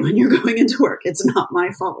every day when you're going into work, it's not my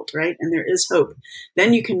fault, right? And there is hope.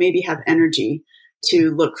 Then you can maybe have energy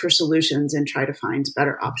to look for solutions and try to find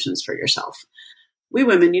better options for yourself. We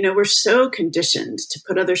women, we're so conditioned to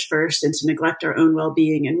put others first and to neglect our own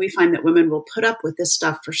well-being. And we find that women will put up with this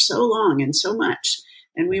stuff for so long and so much.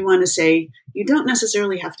 And we want to say, you don't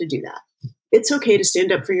necessarily have to do that. It's okay to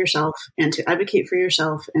stand up for yourself and to advocate for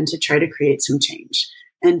yourself and to try to create some change.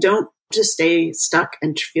 And don't just stay stuck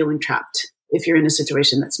and feeling trapped if you're in a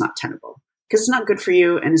situation that's not tenable, because it's not good for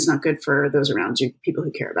you and it's not good for those around you, people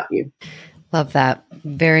who care about you. Love that.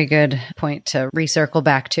 Very good point to recircle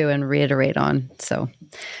back to and reiterate on. So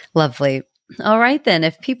lovely. All right, then,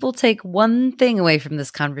 if people take one thing away from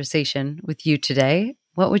this conversation with you today,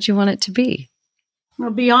 what would you want it to be? Well,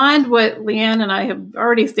 beyond what Leanne and I have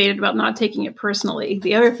already stated about not taking it personally,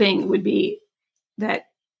 the other thing would be that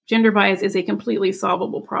gender bias is a completely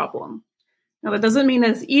solvable problem. Now, that doesn't mean that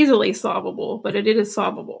it's easily solvable, but it is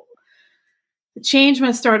solvable. The change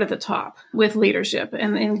must start at the top with leadership.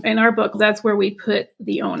 And in our book, that's where we put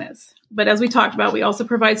the onus. But as we talked about, we also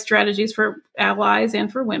provide strategies for allies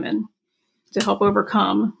and for women to help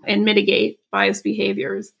overcome and mitigate biased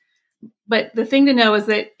behaviors. But the thing to know is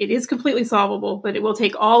that it is completely solvable, but it will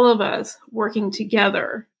take all of us working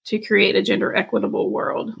together to create a gender equitable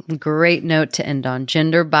world. Great note to end on.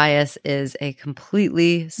 Gender bias is a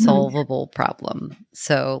completely solvable problem.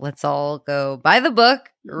 So let's all go buy the book,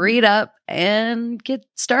 read up, and get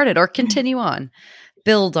started or continue on.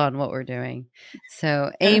 Build on what we're doing.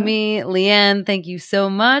 So Amy, Leanne, thank you so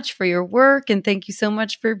much for your work, and thank you so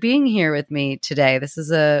much for being here with me today. This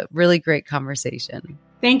is a really great conversation.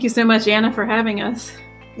 Thank you so much, Anna, for having us.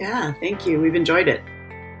 Yeah, thank you. We've enjoyed it.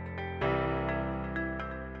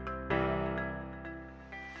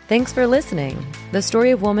 Thanks for listening. The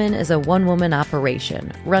Story of Woman is a one-woman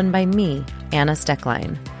operation run by me, Anna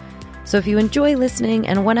Stecklein. So if you enjoy listening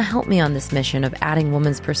and want to help me on this mission of adding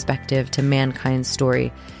woman's perspective to mankind's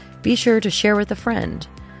story, be sure to share with a friend.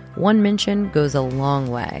 One mention goes a long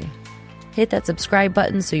way. Hit that subscribe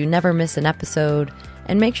button so you never miss an episode,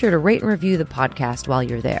 and make sure to rate and review the podcast while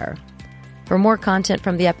you're there. For more content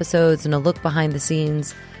from the episodes and a look behind the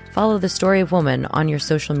scenes, follow The Story of Woman on your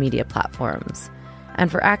social media platforms. And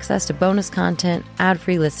for access to bonus content,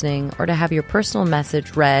 ad-free listening, or to have your personal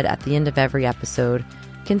message read at the end of every episode,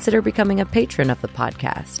 consider becoming a patron of the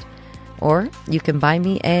podcast. Or you can buy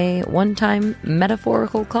me a one-time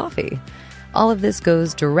metaphorical coffee. All of this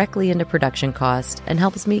goes directly into production cost and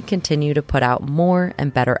helps me continue to put out more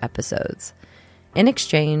and better episodes. In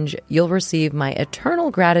exchange, you'll receive my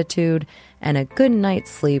eternal gratitude and a good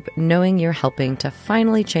night's sleep knowing you're helping to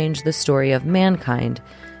finally change the story of mankind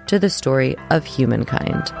to the story of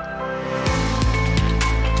humankind.